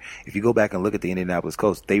to where if you go back and look at the Indianapolis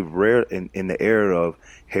Colts, they in the era of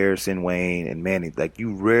Harrison, Wayne, and Manning, like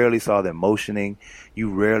you rarely saw them motioning.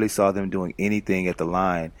 You rarely saw them doing anything at the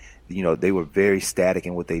line. They were very static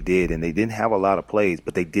in what they did, and they didn't have a lot of plays,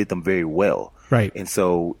 but they did them very well. Right. And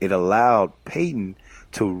so it allowed Peyton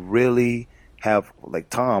to really have, like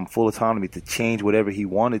Tom, full autonomy to change whatever he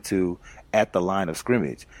wanted to at the line of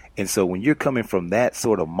scrimmage. And so when you're coming from that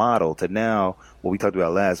sort of model to now what we talked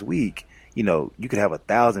about last week, you could have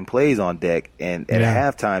 1,000 plays on deck, and at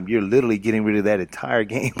halftime, you're literally getting rid of that entire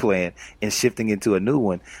game plan and shifting into a new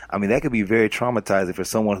one. I mean, that could be very traumatizing for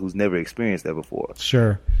someone who's never experienced that before.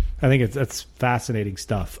 Sure. I think that's fascinating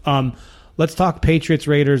stuff. Let's talk Patriots,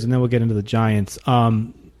 Raiders, and then we'll get into the Giants.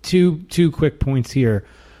 Two quick points here.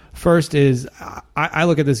 First is I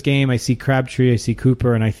look at this game, I see Crabtree, I see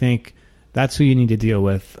Cooper, and I think that's who you need to deal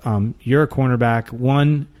with. You're a cornerback.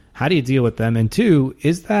 One, how do you deal with them? And two,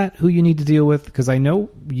 is that who you need to deal with? Because I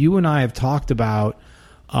know you and I have talked about,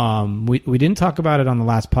 we didn't talk about it on the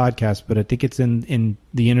last podcast, but I think it's in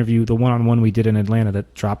the interview, the one-on-one we did in Atlanta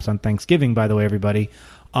that drops on Thanksgiving, by the way, everybody,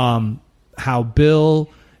 how Bill,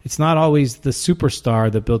 it's not always the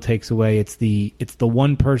superstar that Bill takes away. It's the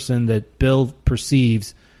one person that Bill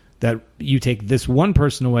perceives that you take this one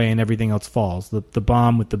person away and everything else falls. The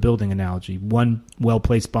bomb with the building analogy. One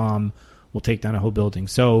well-placed bomb will take down a whole building.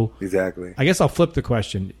 So exactly. I guess I'll flip the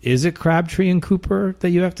question. Is it Crabtree and Cooper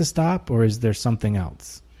that you have to stop, or is there something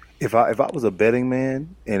else? If I was a betting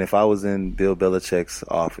man and if I was in Bill Belichick's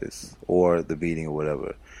office or the meeting or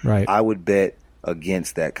whatever, right, I would bet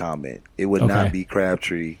against that comment. It would not be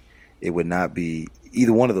Crabtree. It would not be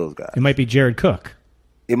either one of those guys. It might be Jared Cook.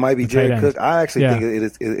 It might be Jared Cook. I actually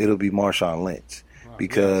think it'll be Marshawn Lynch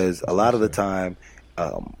because a lot of the time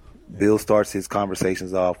Bill starts his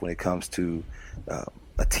conversations off when it comes to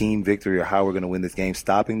a team victory or how we're going to win this game,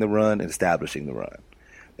 stopping the run and establishing the run.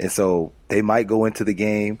 And so they might go into the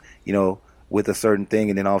game, with a certain thing,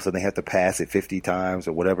 and then all of a sudden they have to pass it 50 times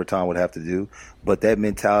or whatever Tom would have to do. But that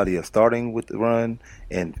mentality of starting with the run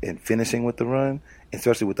and finishing with the run,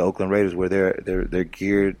 especially with the Oakland Raiders, where they're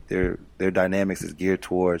geared, their dynamics is geared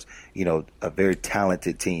towards a very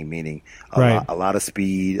talented team, meaning a lot of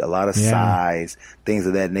speed, a lot of size, things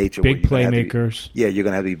of that nature. Big playmakers. You're going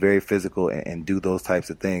to have to be very physical and do those types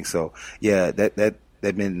of things. So that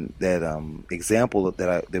example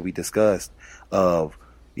that we discussed of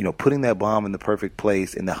putting that bomb in the perfect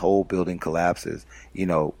place and the whole building collapses.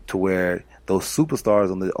 To where those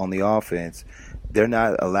superstars on the offense, they're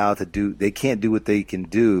not allowed to do. They can't do what they can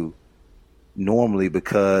do normally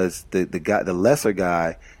because the lesser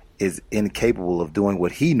guy is incapable of doing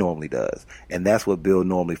what he normally does, and that's what Bill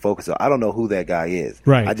normally focuses on. I don't know who that guy is.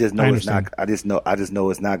 Right. I just know it's not. I just know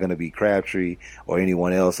it's not going to be Crabtree or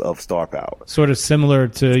anyone else of star power. Sort of similar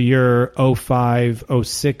to your 05,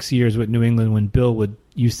 06 years with New England when Bill would,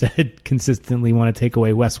 you said, consistently want to take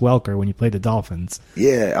away Wes Welker when you played the Dolphins.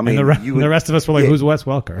 Yeah, I mean, and the rest of us were like, "Who's Wes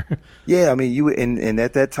Welker?" Yeah, I mean, and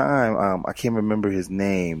at that time, I can't remember his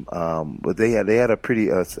name, but they had a pretty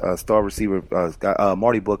star receiver,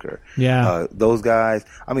 Marty Booker. Yeah, those guys.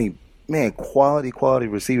 I mean, man, quality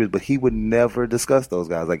receivers, but he would never discuss those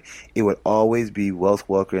guys. Like, it would always be Wes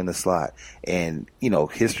Welker in the slot. And,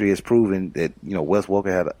 history has proven that, Wes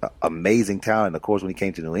Welker had amazing talent, of course, when he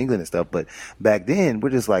came to New England and stuff. But back then, we're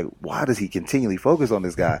just like, why does he continually focus on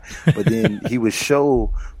this guy? But then he would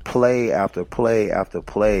show play after play after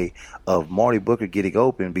play of Marty Booker getting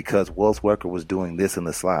open because Wes Welker was doing this in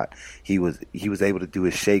the slot. He was able to do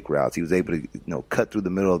his shake routes. He was able to, cut through the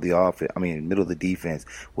middle of the offense. I mean, middle of the defense,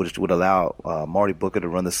 which would allow Marty Booker to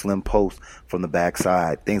run the slim post from the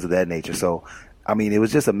backside, things of that nature. So, I mean, it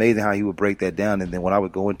was just amazing how he would break that down. And then when I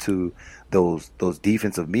would go into those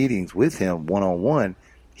defensive meetings with him one-on-one,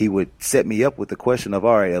 he would set me up with the question of,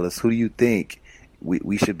 all right, Ellis, who do you think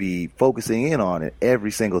we should be focusing in on? It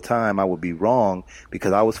every single time I would be wrong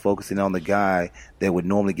because I was focusing on the guy that would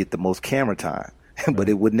normally get the most camera time. But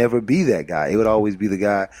it would never be that guy. It would always be the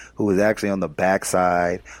guy who was actually on the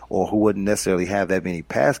backside or who wouldn't necessarily have that many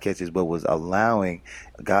pass catches, but was allowing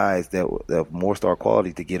guys that have more star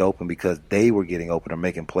quality to get open because they were getting open or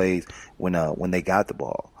making plays when they got the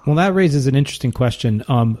ball. Well, that raises an interesting question.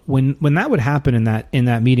 When that would happen in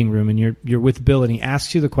that meeting room and you're with Bill and he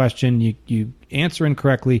asks you the question, you answer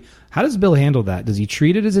incorrectly, how does Bill handle that? Does he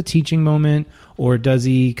treat it as a teaching moment, or does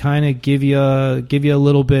he kind of give you a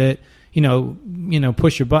little bit,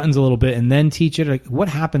 push your buttons a little bit and then teach it? Like, what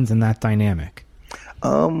happens in that dynamic?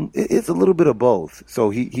 It's a little bit of both. So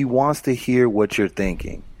he wants to hear what you're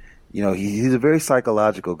thinking. You know, he's a very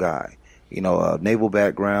psychological guy. You know, naval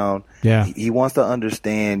background. Yeah. He wants to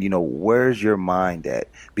understand, you know, where's your mind at?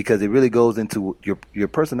 Because it really goes into your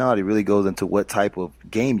personality really goes into what type of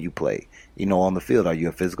game you play. You know, on the field, are you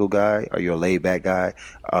a physical guy? Are you a laid back guy?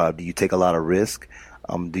 Do you take a lot of risk?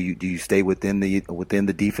 Do you stay within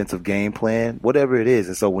the defensive game plan? Whatever it is.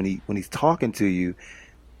 And so when he's talking to you,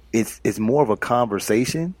 it's more of a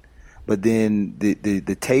conversation. But then the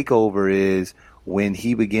takeover is when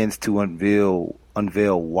he begins to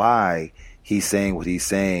unveil why he's saying what he's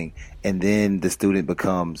saying, and then the student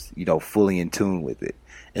becomes, you know, fully in tune with it.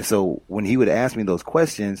 And so when he would ask me those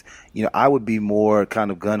questions, you know, I would be more kind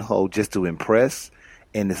of gun-ho just to impress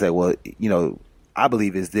and to say, well, you know, I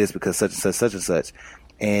believe it's this because such and such, such and such.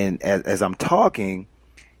 And as I'm talking,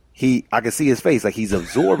 I can see his face like he's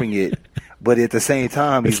absorbing it, but at the same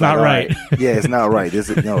time, he's it's not like, right. Yeah, it's not right.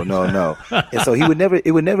 No. And so it would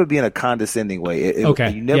never be in a condescending way.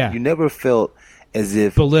 You never felt as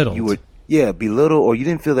if belittled. You were, belittled, or you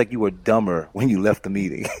didn't feel like you were dumber when you left the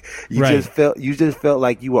meeting. You just felt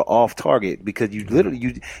like you were off target because you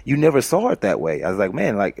literally you never saw it that way. I was like,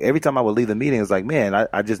 man, like every time I would leave the meeting, I was like, man,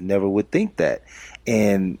 I just never would think that.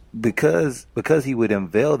 And because he would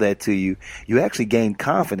unveil that to you, you actually gain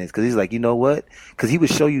confidence because he's like, you know what? Because he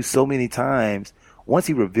would show you so many times. Once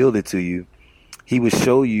he revealed it to you, he would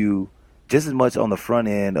show you just as much on the front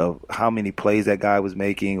end of how many plays that guy was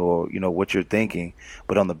making or, you know, what you're thinking.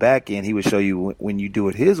 But on the back end, he would show you when you do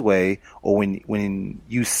it his way or when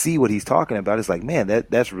you see what he's talking about, it's like, man,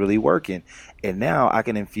 that's really working. And now I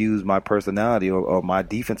can infuse my personality or my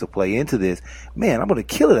defensive play into this. Man, I'm going to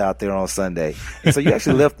kill it out there on Sunday. And so you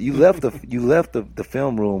actually left the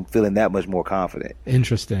film room feeling that much more confident.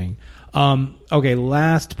 Interesting. Okay,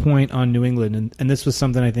 last point on New England, and this was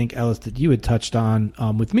something I think, Ellis, that you had touched on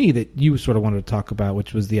with me that you sort of wanted to talk about,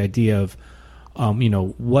 which was the idea of, you know,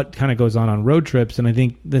 what kind of goes on road trips. And I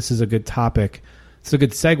think this is a good topic. It's a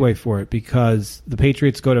good segue for it because the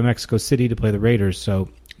Patriots go to Mexico City to play the Raiders. So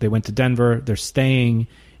they went to Denver. They're staying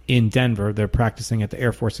in Denver. They're practicing at the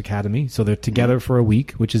Air Force Academy. So they're together for a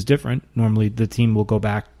week, which is different. Normally the team will go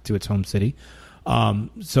back to its home city.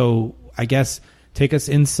 So I guess take us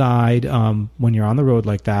inside when you're on the road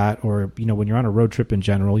like that, or, you know, when you're on a road trip in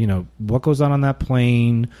general, you know, what goes on that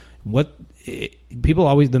plane? People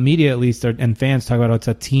always, the media at least, and fans talk about, it's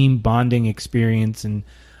a team bonding experience. And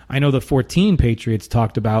I know the 14 Patriots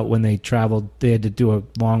talked about when they traveled, they had to do a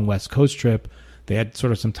long West Coast trip. They had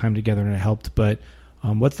sort of some time together and it helped. But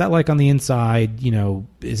what's that like on the inside? You know,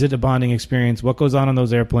 is it a bonding experience? What goes on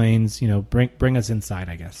those airplanes? You know, bring us inside,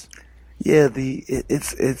 I guess. Yeah,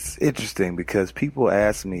 it's interesting because people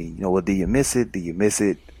ask me, you know, well, do you miss it? Do you miss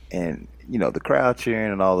it? And, you know, the crowd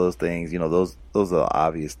cheering and all those things, you know, those are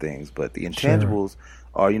obvious things. But the intangibles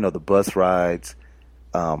are, you know, the bus rides,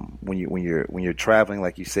 when you're traveling,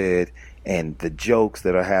 like you said, and the jokes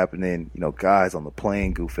that are happening, you know, guys on the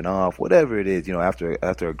plane goofing off, whatever it is, you know, after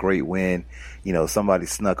a great win, you know, somebody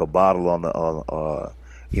snuck a bottle on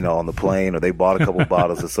the plane, or they bought a couple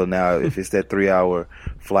bottles. And so now if it's that 3-hour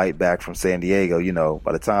flight back from San Diego, you know,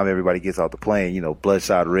 by the time everybody gets off the plane, you know,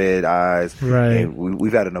 bloodshot red eyes. Right. And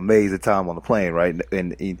we've had an amazing time on the plane, right?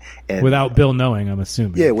 And without Bill knowing, I'm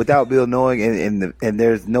assuming. Yeah, without Bill knowing, and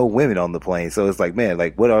there's no women on the plane. So it's like, man,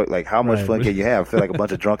 like how much fun can you have? I feel like a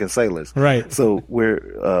bunch of drunken sailors. Right. So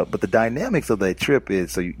but the dynamics of that trip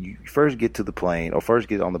is, so you first get to the plane or first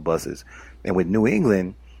get on the buses. And with New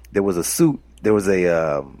England, there was a suit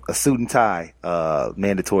and tie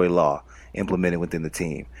mandatory law implemented within the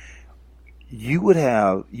team. You would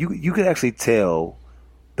have you could actually tell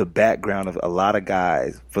the background of a lot of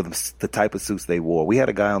guys for the type of suits they wore. We had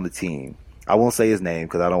a guy on the team. I won't say his name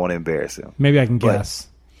because I don't want to embarrass him. Maybe I can guess.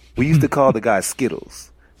 We used to call the guy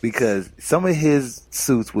Skittles because some of his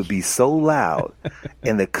suits would be so loud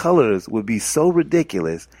and the colors would be so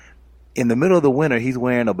ridiculous. In the middle of the winter, he's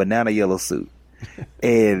wearing a banana yellow suit.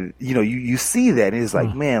 And, you know, you see that, and it's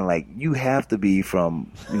like, man, like, you have to be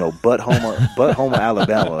from, you know, Butt Homer,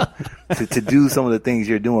 Alabama to do some of the things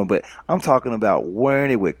you're doing. But I'm talking about wearing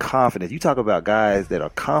it with confidence. You talk about guys that are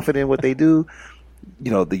confident in what they do, you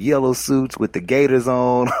know, the yellow suits with the gaiters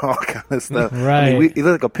on, all kind of stuff. Right. I mean, it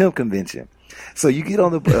looks like a pimp convention. So you get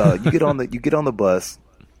on the you get on the bus,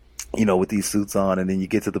 you know, with these suits on, and then you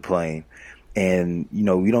get to the plane. And, you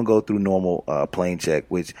know, we don't go through normal plane check,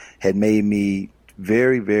 which had made me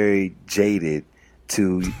very, very jaded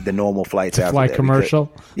to the normal flights to after fly that.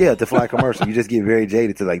 commercial? To fly commercial. You just get very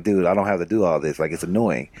jaded to, like, dude, I don't have to do all this. Like, it's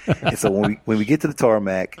annoying. And so when we get to the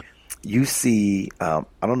tarmac, you see, I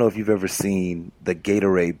don't know if you've ever seen the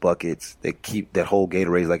Gatorade buckets that hold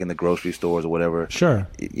Gatorades, like in the grocery stores or whatever. Sure.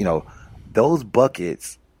 You know, those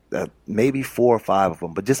buckets maybe 4 or 5 of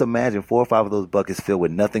them, but just imagine 4 or 5 of those buckets filled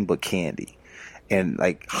with nothing but candy, and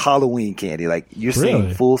like Halloween candy. Like you're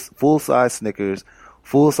seeing full size Snickers,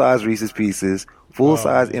 full size Reese's Pieces, full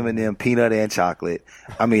size M&M peanut and chocolate.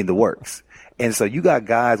 I mean the works. And so you got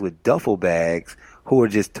guys with duffel bags who are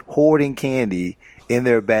just hoarding candy in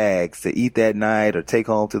their bags to eat that night or take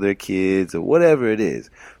home to their kids or whatever it is.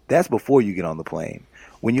 That's before you get on the plane.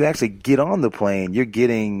 When you actually get on the plane, you're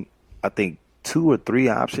getting, I think, 2 or 3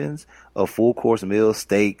 options of full course meals,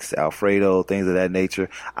 steaks, Alfredo, things of that nature.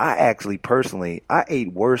 I actually personally, I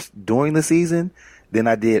ate worse during the season than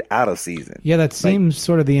I did out of season. Yeah, that seems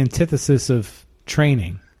sort of the antithesis of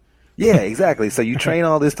training. Yeah, exactly. So you train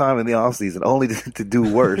all this time in the off season only to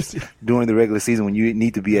do worse during the regular season when you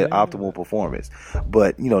need to be at optimal performance.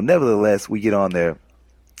 But, nevertheless, we get on there.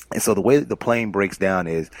 And so the way that the plane breaks down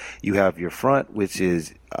is you have your front, which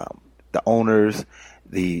is the owners,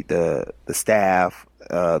 the staff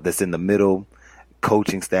that's in the middle,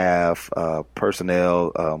 coaching staff,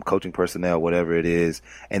 personnel, coaching personnel, whatever it is.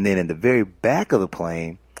 And then in the very back of the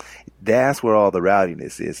plane, that's where all the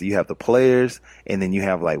rowdiness is. So you have the players, and then you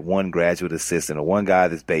have like one graduate assistant or one guy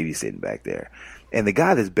that's babysitting back there. And the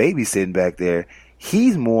guy that's babysitting back there,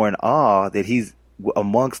 he's more in awe that he's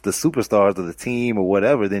amongst the superstars of the team or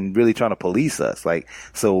whatever than really trying to police us. Like,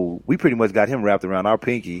 so we pretty much got him wrapped around our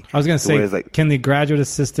pinky. I was going to say, like, can the graduate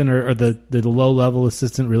assistant or the low-level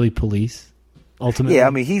assistant really police ultimately? Yeah, I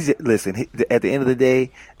mean, at the end of the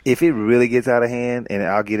day, if it really gets out of hand, and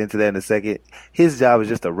I'll get into that in a second, his job is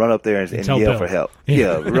just to run up there and yell for help.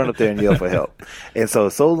 Yeah, run up there and yell for help. And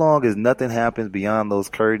so long as nothing happens beyond those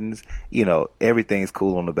curtains, everything's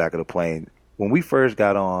cool on the back of the plane. When we first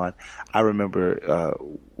got on, I remember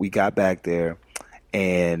we got back there,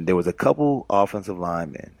 and there was a couple offensive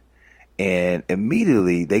linemen, and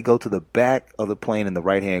immediately they go to the back of the plane in the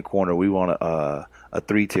right-hand corner. We were on a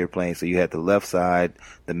 3-tier plane, so you had the left side,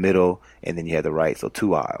 the middle, and then you had the right, so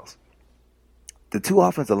 2 aisles. The 2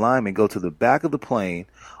 offensive linemen go to the back of the plane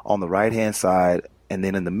on the right-hand side and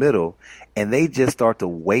then in the middle, and they just start to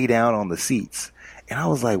weigh down on the seats. And I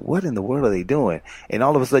was like, what in the world are they doing? And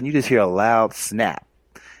all of a sudden, you just hear a loud snap.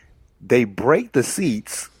 They break the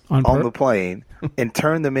seats on the plane and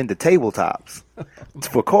turn them into tabletops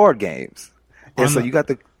for card games. And so you got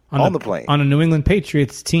on the plane. On a New England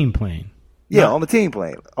Patriots team plane. Yeah, on the team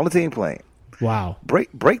plane. On the team plane. Wow.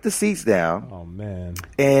 Break the seats down. Oh, man.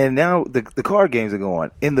 And now the card games are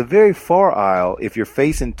going. In the very far aisle, if you're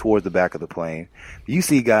facing towards the back of the plane, you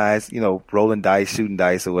see guys, rolling dice, shooting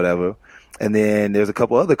dice or whatever. And then there's a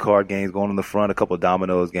couple other card games going in the front, a couple of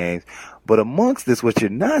dominoes games. But amongst this, what you're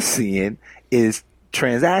not seeing is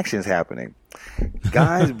transactions happening.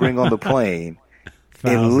 Guys bring on the plane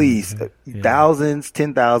at least thousands,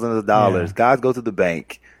 $10,000s of dollars. Yeah. Guys go to the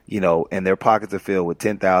bank, and their pockets are filled with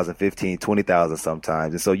 $10,000, $15,000, $20,000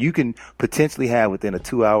 sometimes. And so you can potentially have within a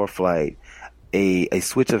 2-hour flight a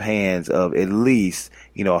switch of hands of at least,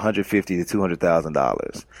 $150,000 to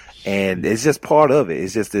 $200,000. And it's just part of it.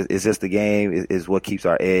 It's just the game is what keeps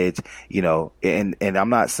our edge, and I'm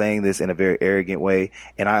not saying this in a very arrogant way.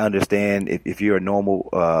 And I understand if you're a normal,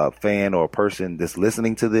 fan or a person that's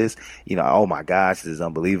listening to this, oh my gosh, this is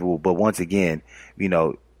unbelievable. But once again,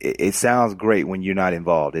 it sounds great when you're not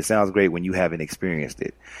involved. It sounds great when you haven't experienced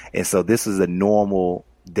it. And so this is a normal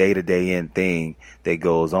day-to-day in thing that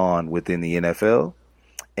goes on within the NFL,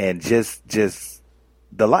 and just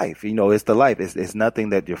the life, it's the life. It's nothing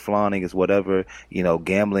that you're flaunting. It's whatever,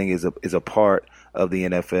 gambling is a part of the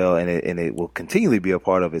NFL, and it will continually be a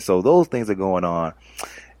part of it. So those things are going on.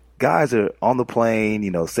 Guys are on the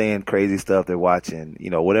plane, saying crazy stuff. They're watching,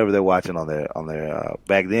 whatever they're watching on their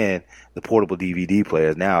back then, the portable DVD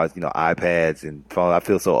players. Now it's, iPads and phone. I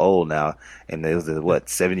feel so old now. And it was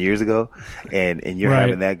 7 years ago, and you're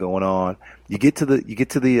having that going on. You get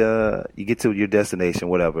to your destination,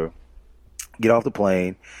 whatever. Get off the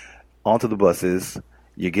plane, onto the buses.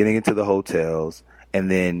 You're getting into the hotels,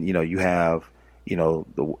 and then you have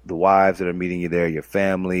the wives that are meeting you there, your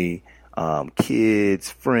family.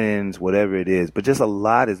 Kids, friends, whatever it is, but just a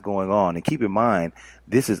lot is going on. And keep in mind,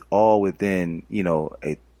 this is all within,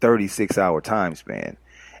 a 36-hour time span.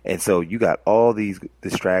 And so you got all these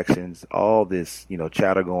distractions, all this,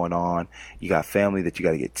 chatter going on. You got family that you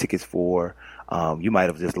got to get tickets for. You might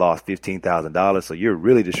have just lost $15,000, so you're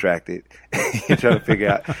really distracted. You're trying to figure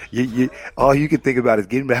out. All you can think about is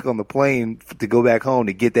getting back on the plane to go back home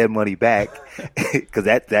to get that money back, because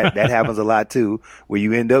that happens a lot too, where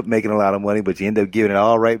you end up making a lot of money, but you end up giving it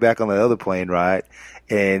all right back on the other plane ride,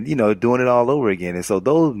 and doing it all over again. And so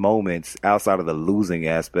those moments outside of the losing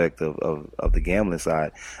aspect of the gambling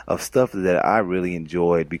side of stuff that I really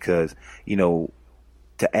enjoyed, because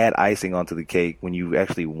to add icing onto the cake when you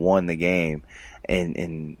actually won the game,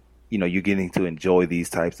 and you're getting to enjoy these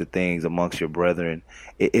types of things amongst your brethren.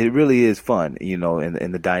 It really is fun,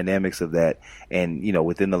 and the dynamics of that, and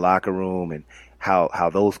within the locker room, and how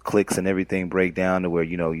those cliques and everything break down to where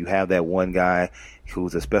you have that one guy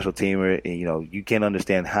who's a special teamer, and you can't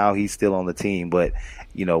understand how he's still on the team, but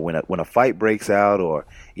when a fight breaks out, or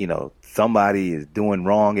somebody is doing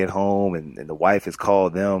wrong at home, and the wife has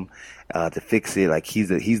called them to fix it, like he's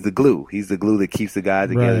the glue that keeps the guys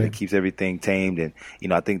together, right, that keeps everything tamed. And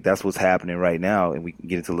I think that's what's happening right now, and we can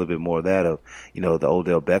get into a little bit more of that, of the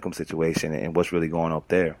Odell Beckham situation and what's really going up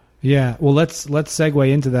there. Yeah, well, let's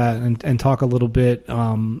segue into that and talk a little bit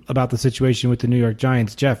about the situation with the New York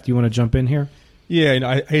Giants. Jeff, do you want to jump in here? Yeah,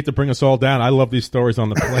 I hate to bring us all down. I love these stories on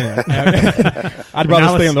the plane. I'd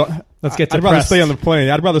rather stay on the. Let's get. I'd rather stay on the plane.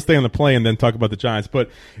 I'd rather stay on the plane than talk about the Giants.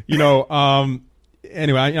 But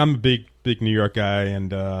anyway, I'm a big New York guy,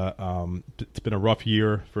 and it's been a rough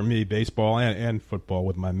year for me, baseball and football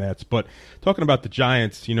with my Mets. But talking about the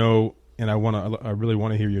Giants, and I really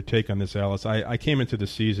want to hear your take on this, Ellis. I came into the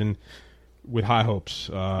season with high hopes.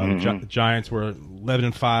 The Giants were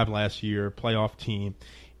 11-5 last year, playoff team.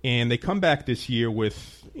 And they come back this year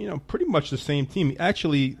with, pretty much the same team.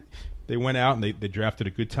 Actually, they went out and they drafted a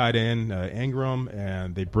good tight end, Ingram,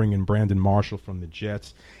 and they bring in Brandon Marshall from the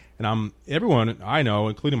Jets. And everyone I know,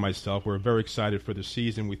 including myself, we're very excited for the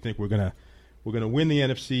season. We think we're gonna win the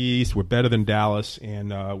NFC East. We're better than Dallas, and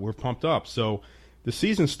we're pumped up. So the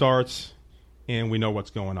season starts, and we know what's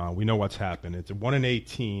going on. We know what's happened. It's a 1-8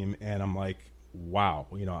 team, and I'm like, wow.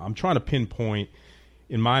 I'm trying to pinpoint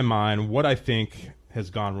in my mind what I think has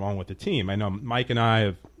gone wrong with the team. I know Mike and I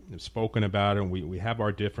have spoken about it, and we have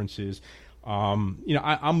our differences. I'm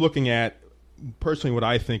looking at personally what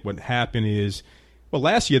I think what happened is, well,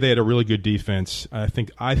 last year they had a really good defense. I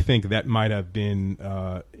think that might have been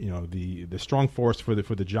the strong force for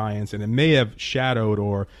the Giants, and it may have shadowed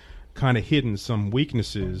or kind of hidden some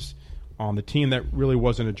weaknesses on the team that really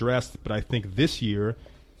wasn't addressed. But I think this year,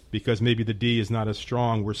 because maybe the D is not as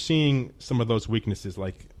strong, we're seeing some of those weaknesses,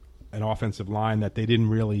 like an offensive line that they didn't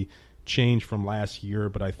really change from last year,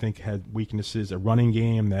 but I think had weaknesses, a running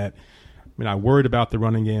game that, I worried about the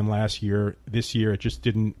running game last year. This year, it just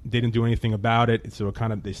didn't do anything about it. So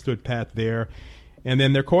they stood pat there. And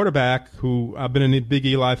then their quarterback, who I've been a big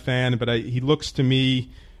Eli fan, but he looks to me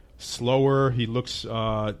slower. He looks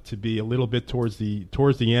to be a little bit towards the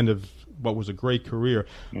end of what was a great career.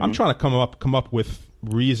 Mm-hmm. I'm trying to come up with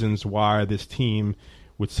reasons why this team,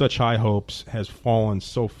 with such high hopes, has fallen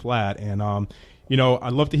so flat. And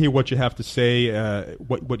I'd love to hear what you have to say,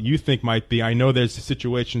 what you think might be. I know there's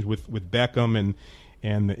situations with Beckham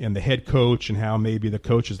and the head coach, and how maybe the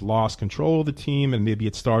coach has lost control of the team, and maybe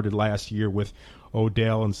it started last year with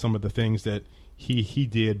Odell and some of the things that he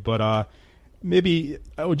did. But maybe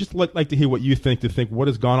I would just like to hear what you think. What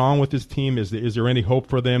has gone on with this team. Is there any hope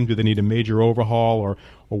for them? Do they need a major overhaul, or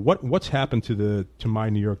what's happened to my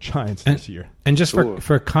New York Giants this year? And just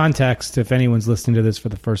for context, if anyone's listening to this for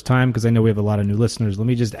the first time, because I know we have a lot of new listeners, let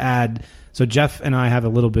me just add. So Jeff and I have a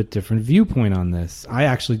little bit different viewpoint on this. I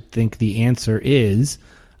actually think the answer is,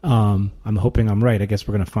 I'm hoping I'm right. I guess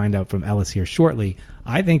we're going to find out from Ellis here shortly.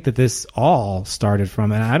 I think that this all started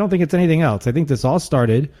from, and I don't think it's anything else. I think this all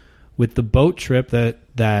started with the boat trip that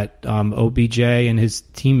OBJ and his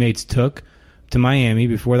teammates took to Miami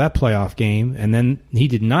before that playoff game, and then he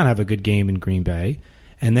did not have a good game in Green Bay.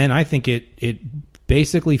 And then I think it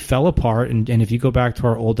basically fell apart. And if you go back to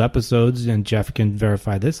our old episodes, and Jeff can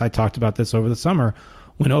verify this, I talked about this over the summer,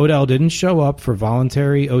 when Odell didn't show up for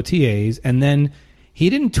voluntary OTAs, and then he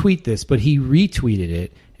didn't tweet this, but he retweeted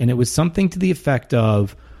it, and it was something to the effect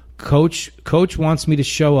of, Coach wants me to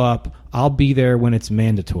show up. I'll be there when it's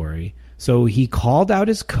mandatory. So he called out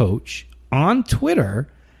his coach on Twitter,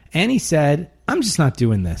 and he said, I'm just not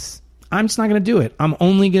doing this. I'm just not going to do it. I'm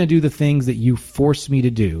only going to do the things that you force me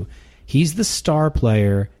to do. He's the star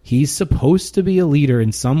player. He's supposed to be a leader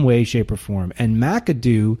in some way, shape, or form. And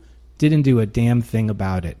McAdoo didn't do a damn thing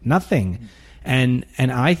about it. Nothing. And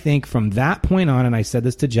I think from that point on, and I said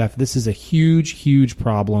this to Jeff, this is a huge, huge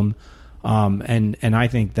problem. And I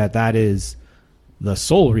think that is the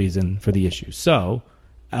sole reason for the issue. So,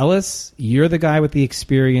 Ellis, you're the guy with the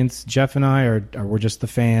experience. Jeff and I we're just the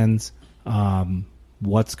fans.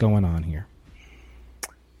 What's going on here?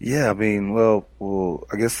 Yeah, well,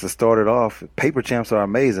 I guess to start it off, paper champs are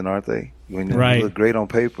amazing, aren't they? Right. They look great on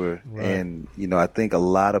paper. Right. And, I think a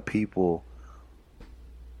lot of people,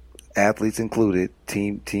 athletes included,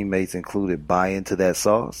 teammates included, buy into that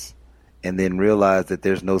sauce and then realize that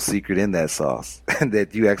there's no secret in that sauce and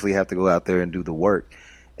that you actually have to go out there and do the work.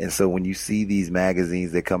 And so when you see these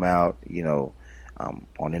magazines that come out,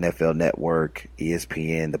 on NFL Network,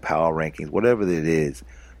 ESPN, the Power Rankings, whatever it is,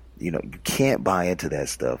 you can't buy into that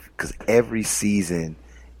stuff because every season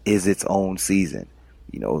is its own season.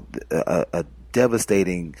 A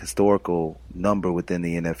devastating historical number within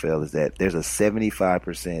the NFL is that there's a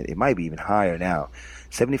 75%, it might be even higher now,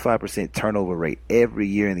 75% turnover rate every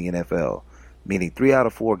year in the NFL, meaning 3 out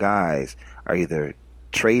of 4 guys are either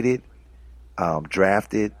traded,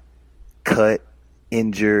 drafted, cut,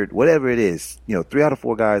 injured, whatever it is. 3 out of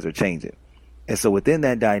 4 guys are changing. And so within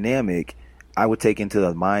that dynamic, I would take into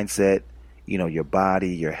the mindset, your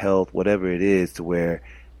body, your health, whatever it is, to where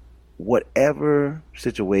whatever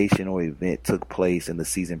situation or event took place in the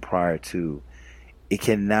season prior to, it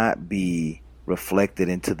cannot be reflected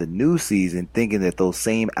into the new season thinking that those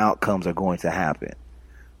same outcomes are going to happen.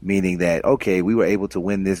 Meaning that, okay, we were able to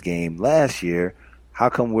win this game last year. How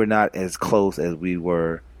come we're not as close as we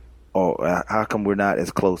were, or how come we're not as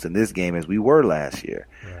close in this game as we were last year?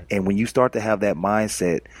 Right. And when you start to have that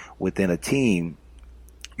mindset within a team,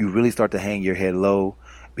 you really start to hang your head low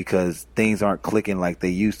because things aren't clicking like they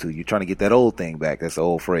used to. You're trying to get that old thing back. That's the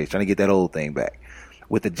old phrase, trying to get that old thing back.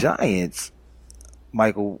 With the Giants,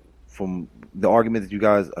 Michael, from the argument that you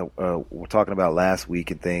guys were talking about last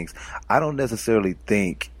week and things, I don't necessarily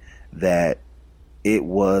think that it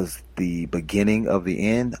was the beginning of the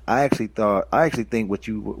end. I actually think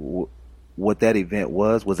what that event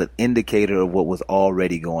was an indicator of what was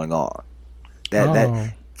already going on.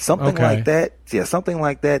 Something like that. Yeah, something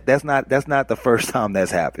like that. That's not the first time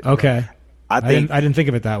that's happened. Okay. I didn't think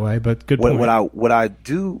of it that way, but good point.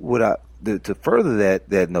 To further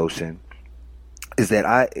that notion is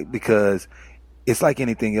that because it's like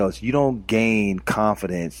anything else. You don't gain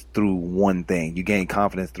confidence through one thing. You gain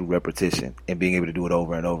confidence through repetition and being able to do it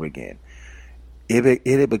over and over again. It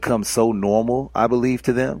had become so normal, I believe,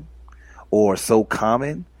 to them, or so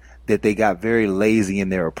common, that they got very lazy in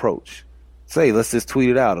their approach. Say, let's just tweet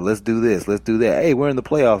it out, or let's do this, let's do that. Hey, we're in the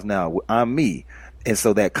playoffs now. I'm me. And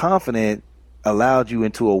so that confidence allowed you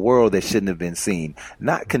into a world that shouldn't have been seen.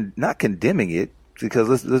 Not condemning it,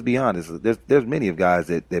 because let's be honest, there's many of guys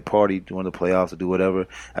that party during the playoffs or do whatever.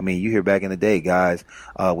 I mean, you hear back in the day guys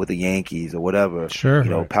with the Yankees or whatever,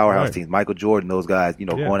 sure, powerhouse teams, Michael Jordan, those guys,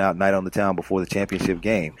 going out night on the town before the championship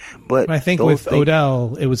game. But I think with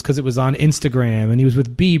Odell, it was because it was on Instagram and he was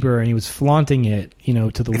with Bieber and he was flaunting it, to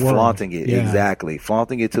the world. Flaunting it, exactly.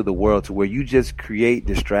 Flaunting it to the world, to where you just create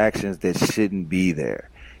distractions that shouldn't be there.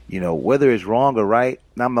 Whether it's wrong or right,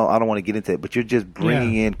 I don't want to get into it, but you're just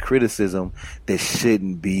bringing in criticism that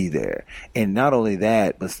shouldn't be there. And not only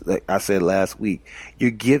that, but like I said last week,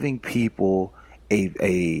 you're giving people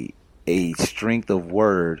a strength of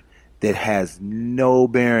word that has no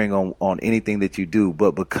bearing on anything that you do.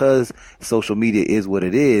 But because social media is what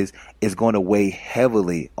it is, it's going to weigh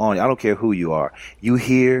heavily on you. I don't care who you are. You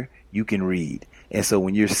hear, you can read. And so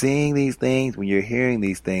when you're seeing these things, when you're hearing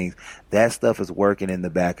these things, that stuff is working in the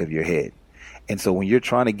back of your head. And so when you're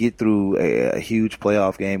trying to get through a huge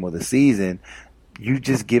playoff game or the season, you're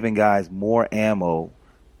just giving guys more ammo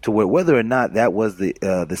to whether or not that was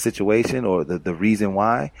the situation or the reason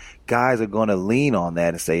why, guys are going to lean on that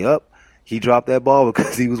and say, he dropped that ball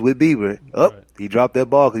because he was with Bieber. He dropped that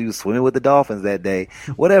ball because he was swimming with the Dolphins that day.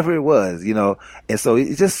 Whatever it was, And so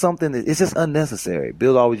it's just something it's just unnecessary.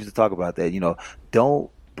 Bill always used to talk about that, Don't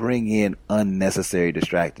bring in unnecessary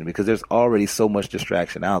distraction, because there's already so much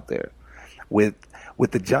distraction out there. With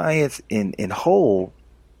the Giants in whole,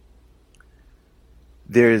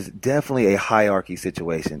 there's definitely a hierarchy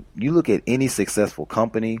situation. You look at any successful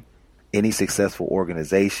company, any successful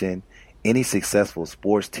organization, any successful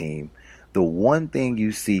sports team, the one thing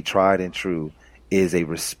you see tried and true is a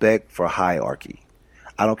respect for hierarchy.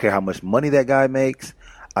 I don't care how much money that guy makes.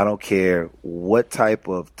 I don't care what type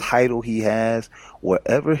of title he has.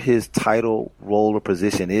 Whatever his title, role, or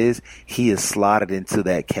position is, he is slotted into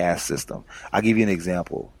that caste system. I'll give you an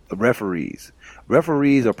example. Referees.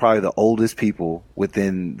 Referees are probably the oldest people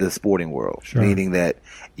within the sporting world, sure. Meaning that,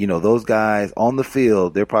 those guys on the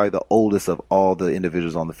field, they're probably the oldest of all the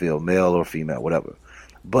individuals on the field, male or female, whatever.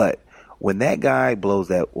 But when that guy blows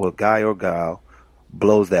that, or guy or gal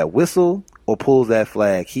blows that whistle or pulls that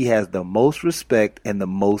flag, he has the most respect and the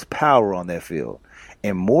most power on that field.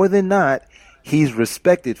 And more than not, he's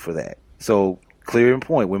respected for that. So clear in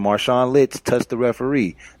point, when Marshawn Lynch touched the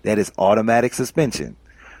referee, that is automatic suspension.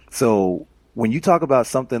 So when you talk about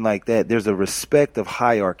something like that, there's a respect of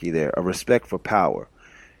hierarchy there, a respect for power.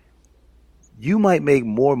 You might make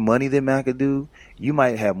more money than McAdoo. You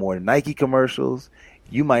might have more Nike commercials.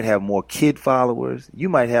 You might have more kid followers. You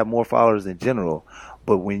might have more followers in general.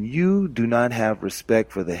 But when you do not have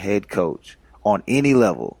respect for the head coach on any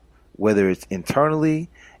level, whether it's internally,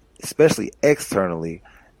 especially externally,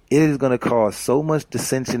 it is going to cause so much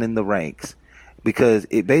dissension in the ranks because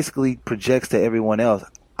it basically projects to everyone else,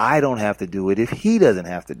 I don't have to do it if he doesn't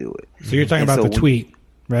have to do it. So you're talking about the tweet,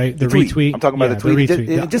 right? The retweet. I'm talking about the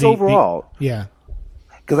tweet. Just overall. Yeah.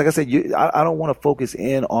 Because like I said, I don't want to focus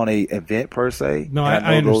in on a event per se. No,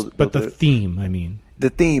 I understand. But the theme, I mean. The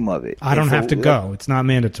theme of it. I don't have to go. It's not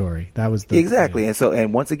mandatory. That was the exactly.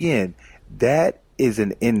 And once again, that is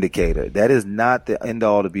an indicator. That is not the end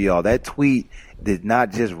all to be all. That tweet did not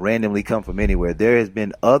just randomly come from anywhere. There has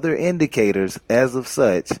been other indicators as of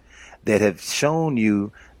such that have shown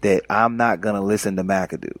you that I'm not going to listen to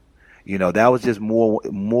McAdoo. You know, that was just more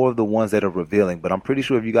of the ones that are revealing. But I'm pretty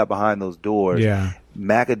sure if you got behind those doors,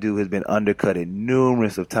 McAdoo has been undercutted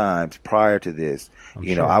numerous of times prior to this.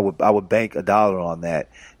 I would bank $1 on that.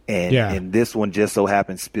 And this one just so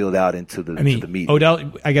happened spilled out into the meeting.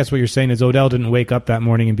 Odell, I guess what you're saying is Odell didn't wake up that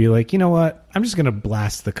morning and be like, you know what, I'm just going to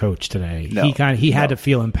blast the coach today. No, he had to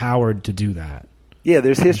feel empowered to do that. Yeah,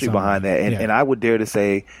 there's history behind that, and I would dare to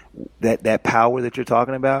say that power that you're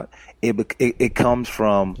talking about, it comes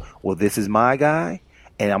from, well, this is my guy,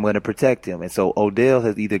 and I'm going to protect him. And so Odell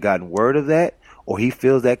has either gotten word of that, or he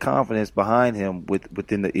feels that confidence behind him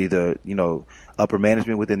within the either upper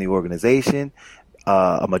management within the organization,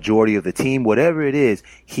 a majority of the team, whatever it is,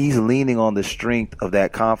 he's leaning on the strength of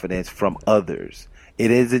that confidence from others.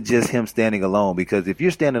 It isn't just him standing alone, because if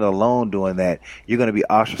you're standing alone doing that, you're going to be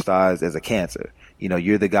ostracized as a cancer.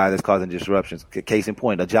 You're the guy that's causing disruptions. Case in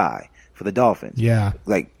point, Ajayi for the Dolphins. Yeah.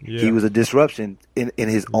 He was a disruption in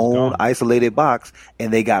his own isolated box,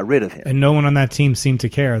 and they got rid of him. And no one on that team seemed to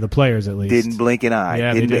care, the players at least. Didn't blink an eye.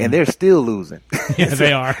 Yeah, and they're still losing. Yeah,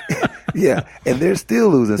 they are. Yeah, and they're still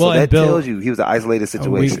losing. Well, so that tells you he was an isolated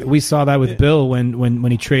situation. We saw that with Bill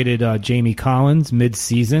when he traded Jamie Collins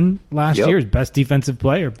mid-season last year. His best defensive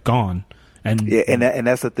player, gone. And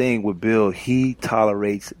that's the thing with Bill. He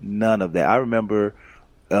tolerates none of that. I remember,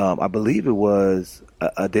 I believe it was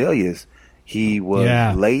Adelius. He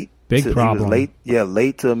was late. Big problem. He was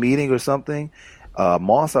late to a meeting or something.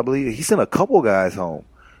 Moss, I believe, he sent a couple guys home.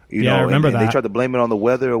 I remember that. They tried to blame it on the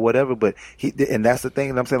weather or whatever, but and that's the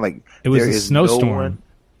thing that I'm saying. It was a snowstorm.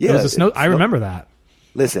 It was a snow. I remember that.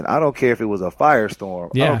 Listen, I don't care if it was a firestorm.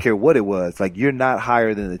 I don't care what it was. You're not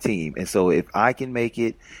higher than the team. And so if I can make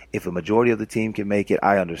it, if a majority of the team can make it,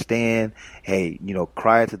 I understand. Hey,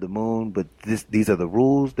 cry it to the moon, but these are the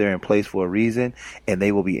rules. They're in place for a reason, and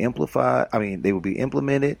they will be they will be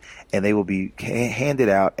implemented, and they will be handed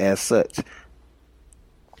out as such.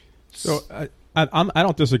 So I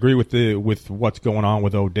don't disagree with what's going on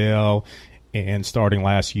with Odell and starting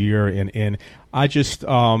last year, and I just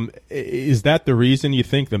is that the reason you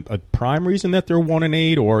think a prime reason that they're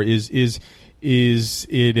 1-8, or is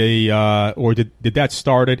it a or did that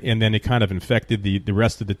start it and then it kind of infected the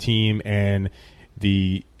rest of the team, and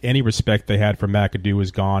any respect they had for McAdoo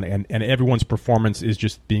is gone, and everyone's performance is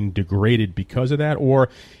just being degraded because of that, or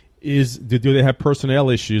do they have personnel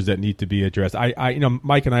issues that need to be addressed?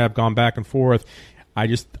 Mike and I have gone back and forth. I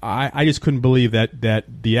just couldn't believe that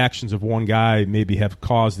the actions of one guy maybe have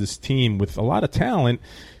caused this team with a lot of talent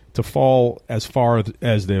to fall as far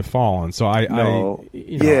as they've fallen. So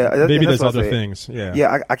maybe there's other things.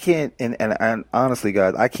 Yeah. I can't, and honestly,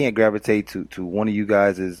 guys, I can't gravitate to one of you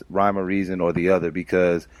guys' rhyme or reason or the other,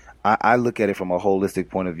 because I look at it from a holistic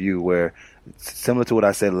point of view, where similar to what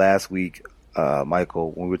I said last week,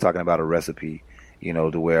 Michael, when we were talking about a recipe,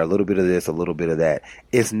 to where a little bit of this, a little bit of that.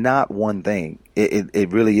 It's not one thing.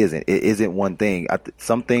 It really isn't. It isn't one thing.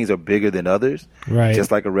 Some things are bigger than others. Right.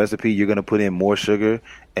 Just like a recipe, you're going to put in more sugar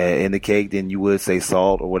in the cake than you would, say,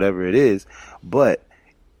 salt or whatever it is. But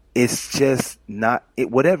it's just not,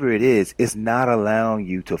 whatever it is, it's not allowing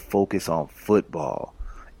you to focus on football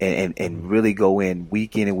and really go in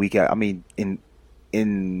week in and week out. I mean,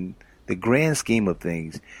 in the grand scheme of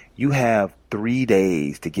things, you have 3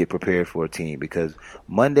 days to get prepared for a team, because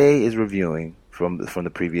Monday is reviewing from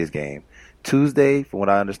the previous game. Tuesday, from what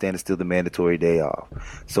I understand, is still the mandatory day off.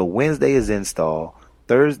 So Wednesday is install.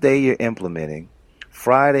 Thursday, you're implementing.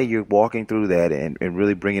 Friday, you're walking through that and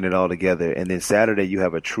really bringing it all together. And then Saturday, you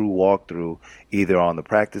have a true walkthrough either on the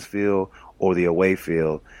practice field or the away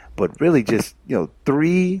field. But really just,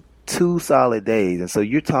 2 solid days. And so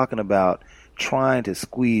you're talking about trying to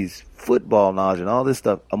squeeze football knowledge and all this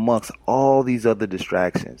stuff amongst all these other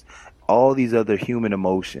distractions, all these other human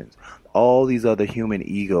emotions, all these other human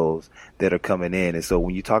egos that are coming in. And so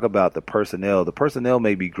when you talk about the personnel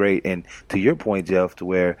may be great. And to your point, Jeff, to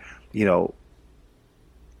where,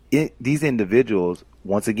 these individuals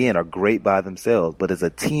once again, are great by themselves, but as a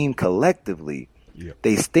team collectively,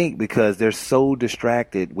 they stink because they're so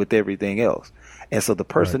distracted with everything else. And so the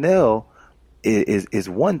personnel is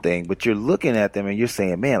one thing, but you're looking at them and you're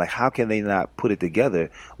saying, man, like, how can they not put it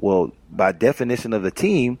together? Well, by definition of a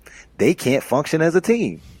team, they can't function as a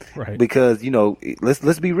team. Right. Because, you know,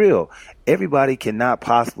 let's be real. Everybody cannot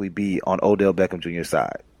possibly be on Odell Beckham Jr.'s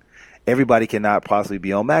side. Everybody cannot possibly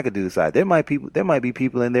be on McAdoo's side. There might be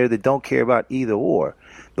people in there that don't care about either or.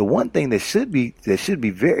 The one thing that should be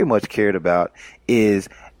very much cared about is,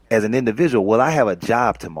 as an individual, will I have a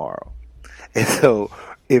job tomorrow? And so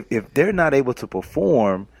if they're not able to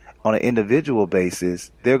perform on an individual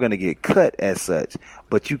basis, they're going to get cut as such.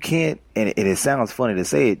 But you can't, and it sounds funny to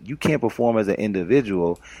say it, you can't perform as an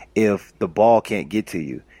individual if the ball can't get to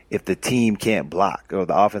you, if the team can't block or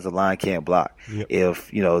the offensive line can't block,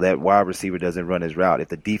 if, you know, that wide receiver doesn't run his route, if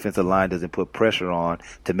the defensive line doesn't put pressure on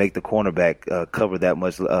to make the cornerback cover that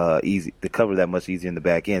much easier in the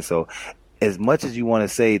back end. So as much as you want to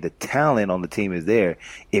say the talent on the team is there,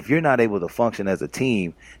 if you're not able to function as a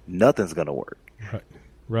team, nothing's going to work.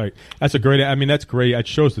 Right. That's great. It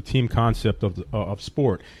shows the team concept of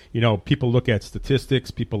sport. You know, people look at statistics,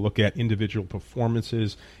 people look at individual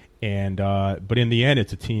performances, and but in the end,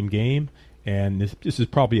 it's a team game. And this is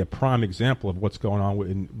probably a prime example of what's going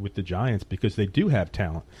on with the Giants, because they do have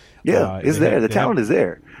talent. Yeah, it's there. The talent is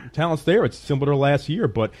there. Talent's there. It's similar to last year,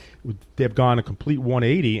 but they've gone a complete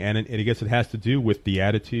 180, and I guess it has to do with the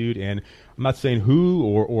attitude. And I'm not saying who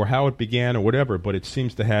or how it began or whatever, but it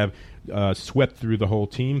seems to have swept through the whole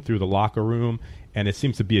team, through the locker room, and it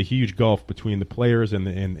seems to be a huge gulf between the players and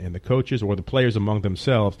the coaches, or the players among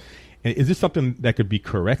themselves. And is this something that could be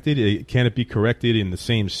corrected? Can it be corrected in the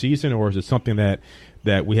same season, or is it something that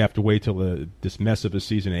we have to wait till this mess of a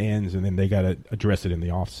season ends and then they got to address it in the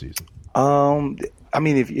off season? I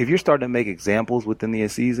mean, if you're starting to make examples within the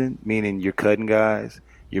season, meaning you're cutting guys,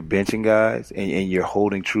 you're benching guys, and you're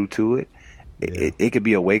holding true to it, it could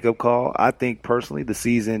be a wake-up call. I think, personally, the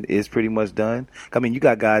season is pretty much done. I mean, you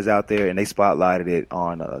got guys out there, and they spotlighted it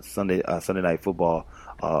on Sunday Night Football.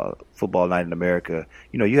 Football Night in America.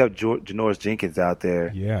 You know, you have Janoris Jenkins out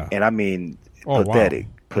there. Yeah. And I mean, pathetic.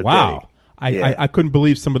 Wow. I couldn't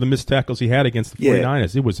believe some of the missed tackles he had against the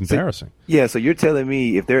 49ers. It was embarrassing. So you're telling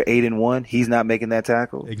me if they're 8-1, he's not making that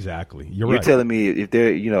tackle? Exactly. You're telling me if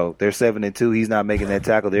they're 7-2, he's not making that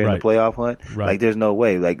tackle, they're in the playoff hunt? Right. Like, there's no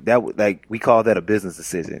way. Like that, like, we call that a business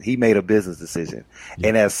decision. He made a business decision. Yeah.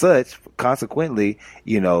 And as such, consequently,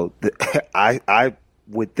 I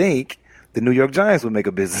would think the New York Giants would make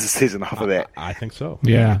a business decision off of that. I think so.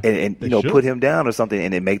 Yeah. And put him down or something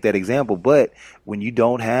and then make that example. But when you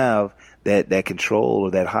don't have that control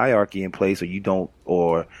or that hierarchy in place,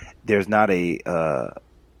 or there's not a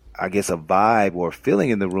vibe or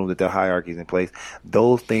feeling in the room that the hierarchy is in place,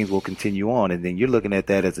 those things will continue on. And then you're looking at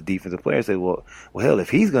that as a defensive player and say, well, hell, if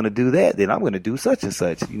he's going to do that, then I'm going to do such and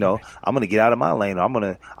such. I'm going to get out of my lane. I'm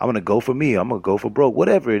going to go for me. I'm going to go for broke,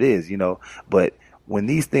 whatever it is, But when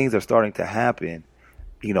these things are starting to happen,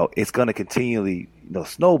 it's going to continually,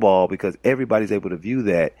 snowball, because everybody's able to view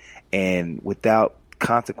that, and without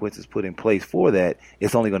consequences put in place for that,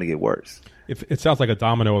 it's only going to get worse. It sounds like a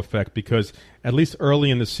domino effect, because at least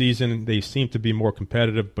early in the season they seem to be more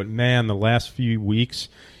competitive, but man, the last few weeks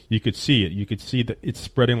you could see it. You could see that it's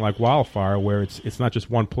spreading like wildfire, where it's not just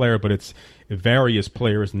one player, but it's various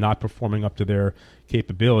players not performing up to their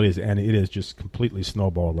capabilities, and it is just completely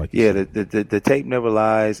snowballed. The tape never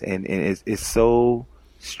lies, and it's so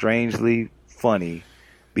strangely funny,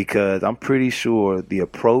 because I'm pretty sure the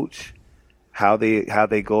approach, how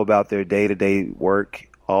they go about their day-to-day work,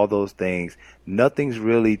 all those things, nothing's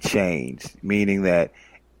really changed, meaning that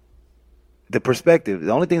the perspective,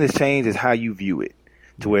 the only thing that's changed is how you view it.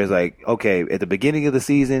 To where it's like, okay, at the beginning of the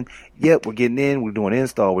season, yep, we're getting in, we're doing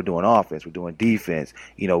install, we're doing offense, we're doing defense.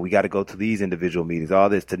 We got to go to these individual meetings, all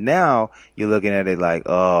this. To now, you're looking at it like,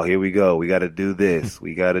 oh, here we go. We got to do this.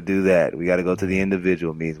 We got to do that. We got to go to the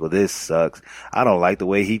individual meetings. Well, this sucks. I don't like the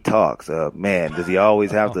way he talks. Man, does he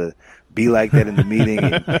always have to be like that in the meeting?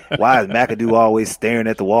 And why is McAdoo always staring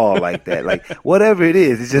at the wall like that? Like, whatever it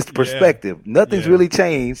is, it's just perspective. Yeah. Nothing's really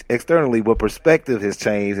changed externally, but perspective has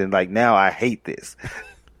changed. And like, now I hate this.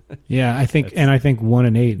 Yeah, I think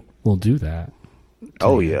 1-8 will do that.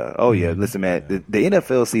 Oh yeah. Listen, man, the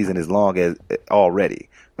NFL season is long as already.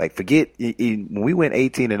 Like, forget when we went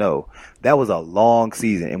 18-0, that was a long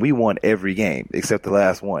season, and we won every game except the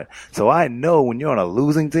last one. So I know when you're on a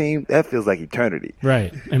losing team, that feels like eternity.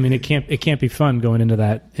 Right. I mean, it can't be fun going into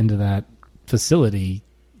that facility,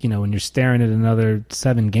 when you're staring at another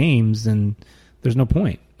 7 games, and there's no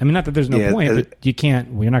point. I mean, not that there's no point, but you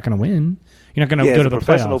can't. Well, you're not going to win. You're not going to go to the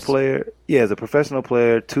professional playoffs. Player. Yeah, as a professional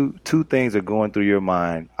player, two things are going through your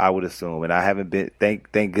mind, I would assume, and I haven't been.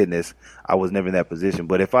 Thank goodness, I was never in that position.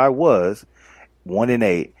 But if I was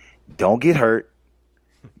 1-8, don't get hurt.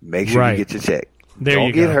 Make sure you get your check.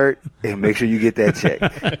 Don't get hurt, and make sure you get that check.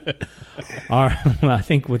 All right, well, I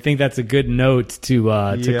think that's a good note to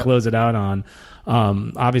close it out on.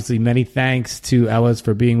 Obviously, many thanks to Ellis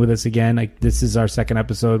for being with us again. This is our second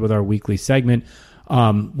episode with our weekly segment.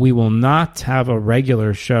 We will not have a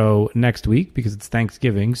regular show next week because it's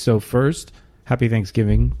Thanksgiving. So first, happy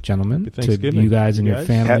Thanksgiving, gentlemen, to you guys and your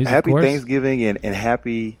families. Happy Thanksgiving and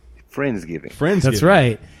happy Friendsgiving. That's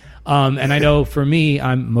right. And I know for me,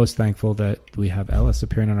 I'm most thankful that we have Ellis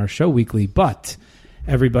appearing on our show weekly. But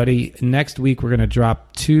everybody, next week we're going to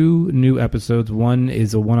drop 2 new episodes. One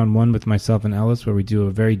is a one-on-one with myself and Ellis where we do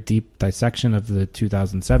a very deep dissection of the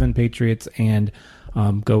 2007 Patriots and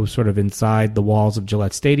go sort of inside the walls of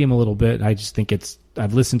Gillette Stadium a little bit. I just think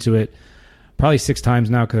I've listened to it probably 6 times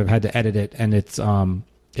now because I've had to edit it, and it's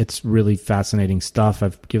really fascinating stuff.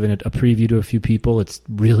 I've given it a preview to a few people. It's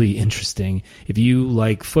really interesting. If you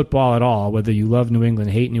like football at all, whether you love New England,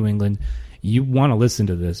 hate New England, you want to listen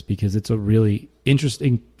to this because it's a really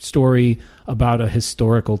interesting story about a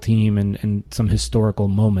historical team and some historical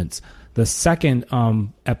moments. The second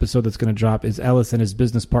episode that's going to drop is Ellis and his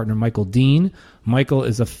business partner, Michael Dean. Michael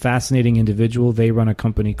is a fascinating individual. They run a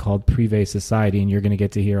company called Privé Society, and you're going to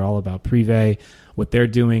get to hear all about Privé, what they're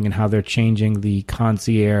doing, and how they're changing the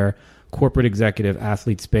concierge, corporate executive,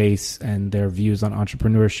 athlete space, and their views on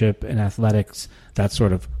entrepreneurship and athletics, that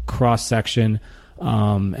sort of cross-section,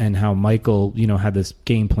 and how Michael, had this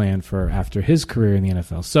game plan for after his career in the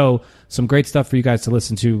NFL. So some great stuff for you guys to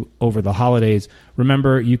listen to over the holidays.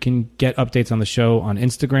 Remember, you can get updates on the show on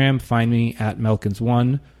Instagram. Find me at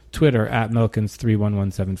Melkins1, Twitter at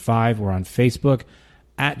Melkins31175. We're on Facebook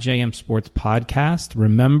at JM Sports Podcast.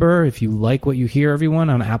 Remember, if you like what you hear,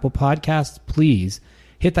 everyone, on Apple Podcasts, please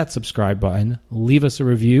hit that subscribe button, leave us a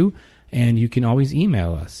review, and you can always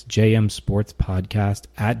email us,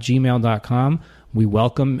 jmsportspodcast@gmail.com. We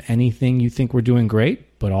welcome anything you think we're doing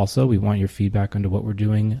great, but also we want your feedback onto what we're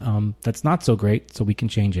doing that's not so great so we can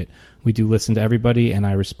change it. We do listen to everybody, and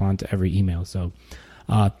I respond to every email. So,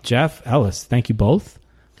 Jeff, Ellis, thank you both.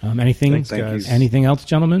 Anything else,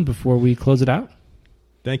 gentlemen, before we close it out?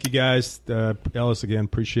 Thank you, guys. Ellis, again,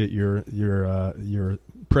 appreciate your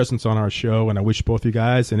presence on our show, and I wish both you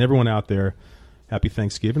guys and everyone out there happy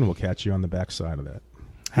Thanksgiving. We'll catch you on the backside of that.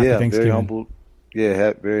 Happy Thanksgiving. Very humbled.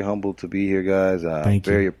 Yeah, very humbled to be here, guys.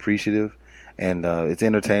 Very appreciative, and it's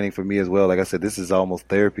entertaining for me as well. Like I said, this is almost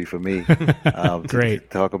therapy for me. Great. To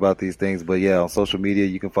talk about these things. But yeah, on social media,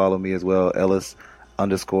 you can follow me as well,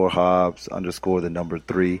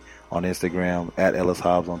 Ellis_Hobbs_3 on Instagram, at Ellis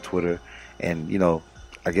Hobbs on Twitter, and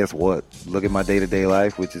I guess look at my day-to-day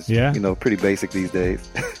life, which is pretty basic these days.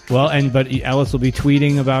 Well, but Ellis will be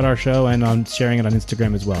tweeting about our show and sharing it on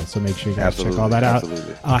Instagram as well. So make sure you guys check all that out.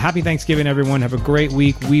 Happy Thanksgiving, everyone. Have a great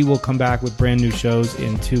week. We will come back with brand new shows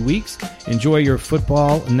in 2 weeks. Enjoy your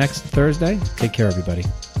football next Thursday. Take care, everybody.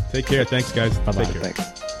 Take care. Thanks, guys. Bye-bye.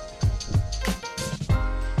 Thanks.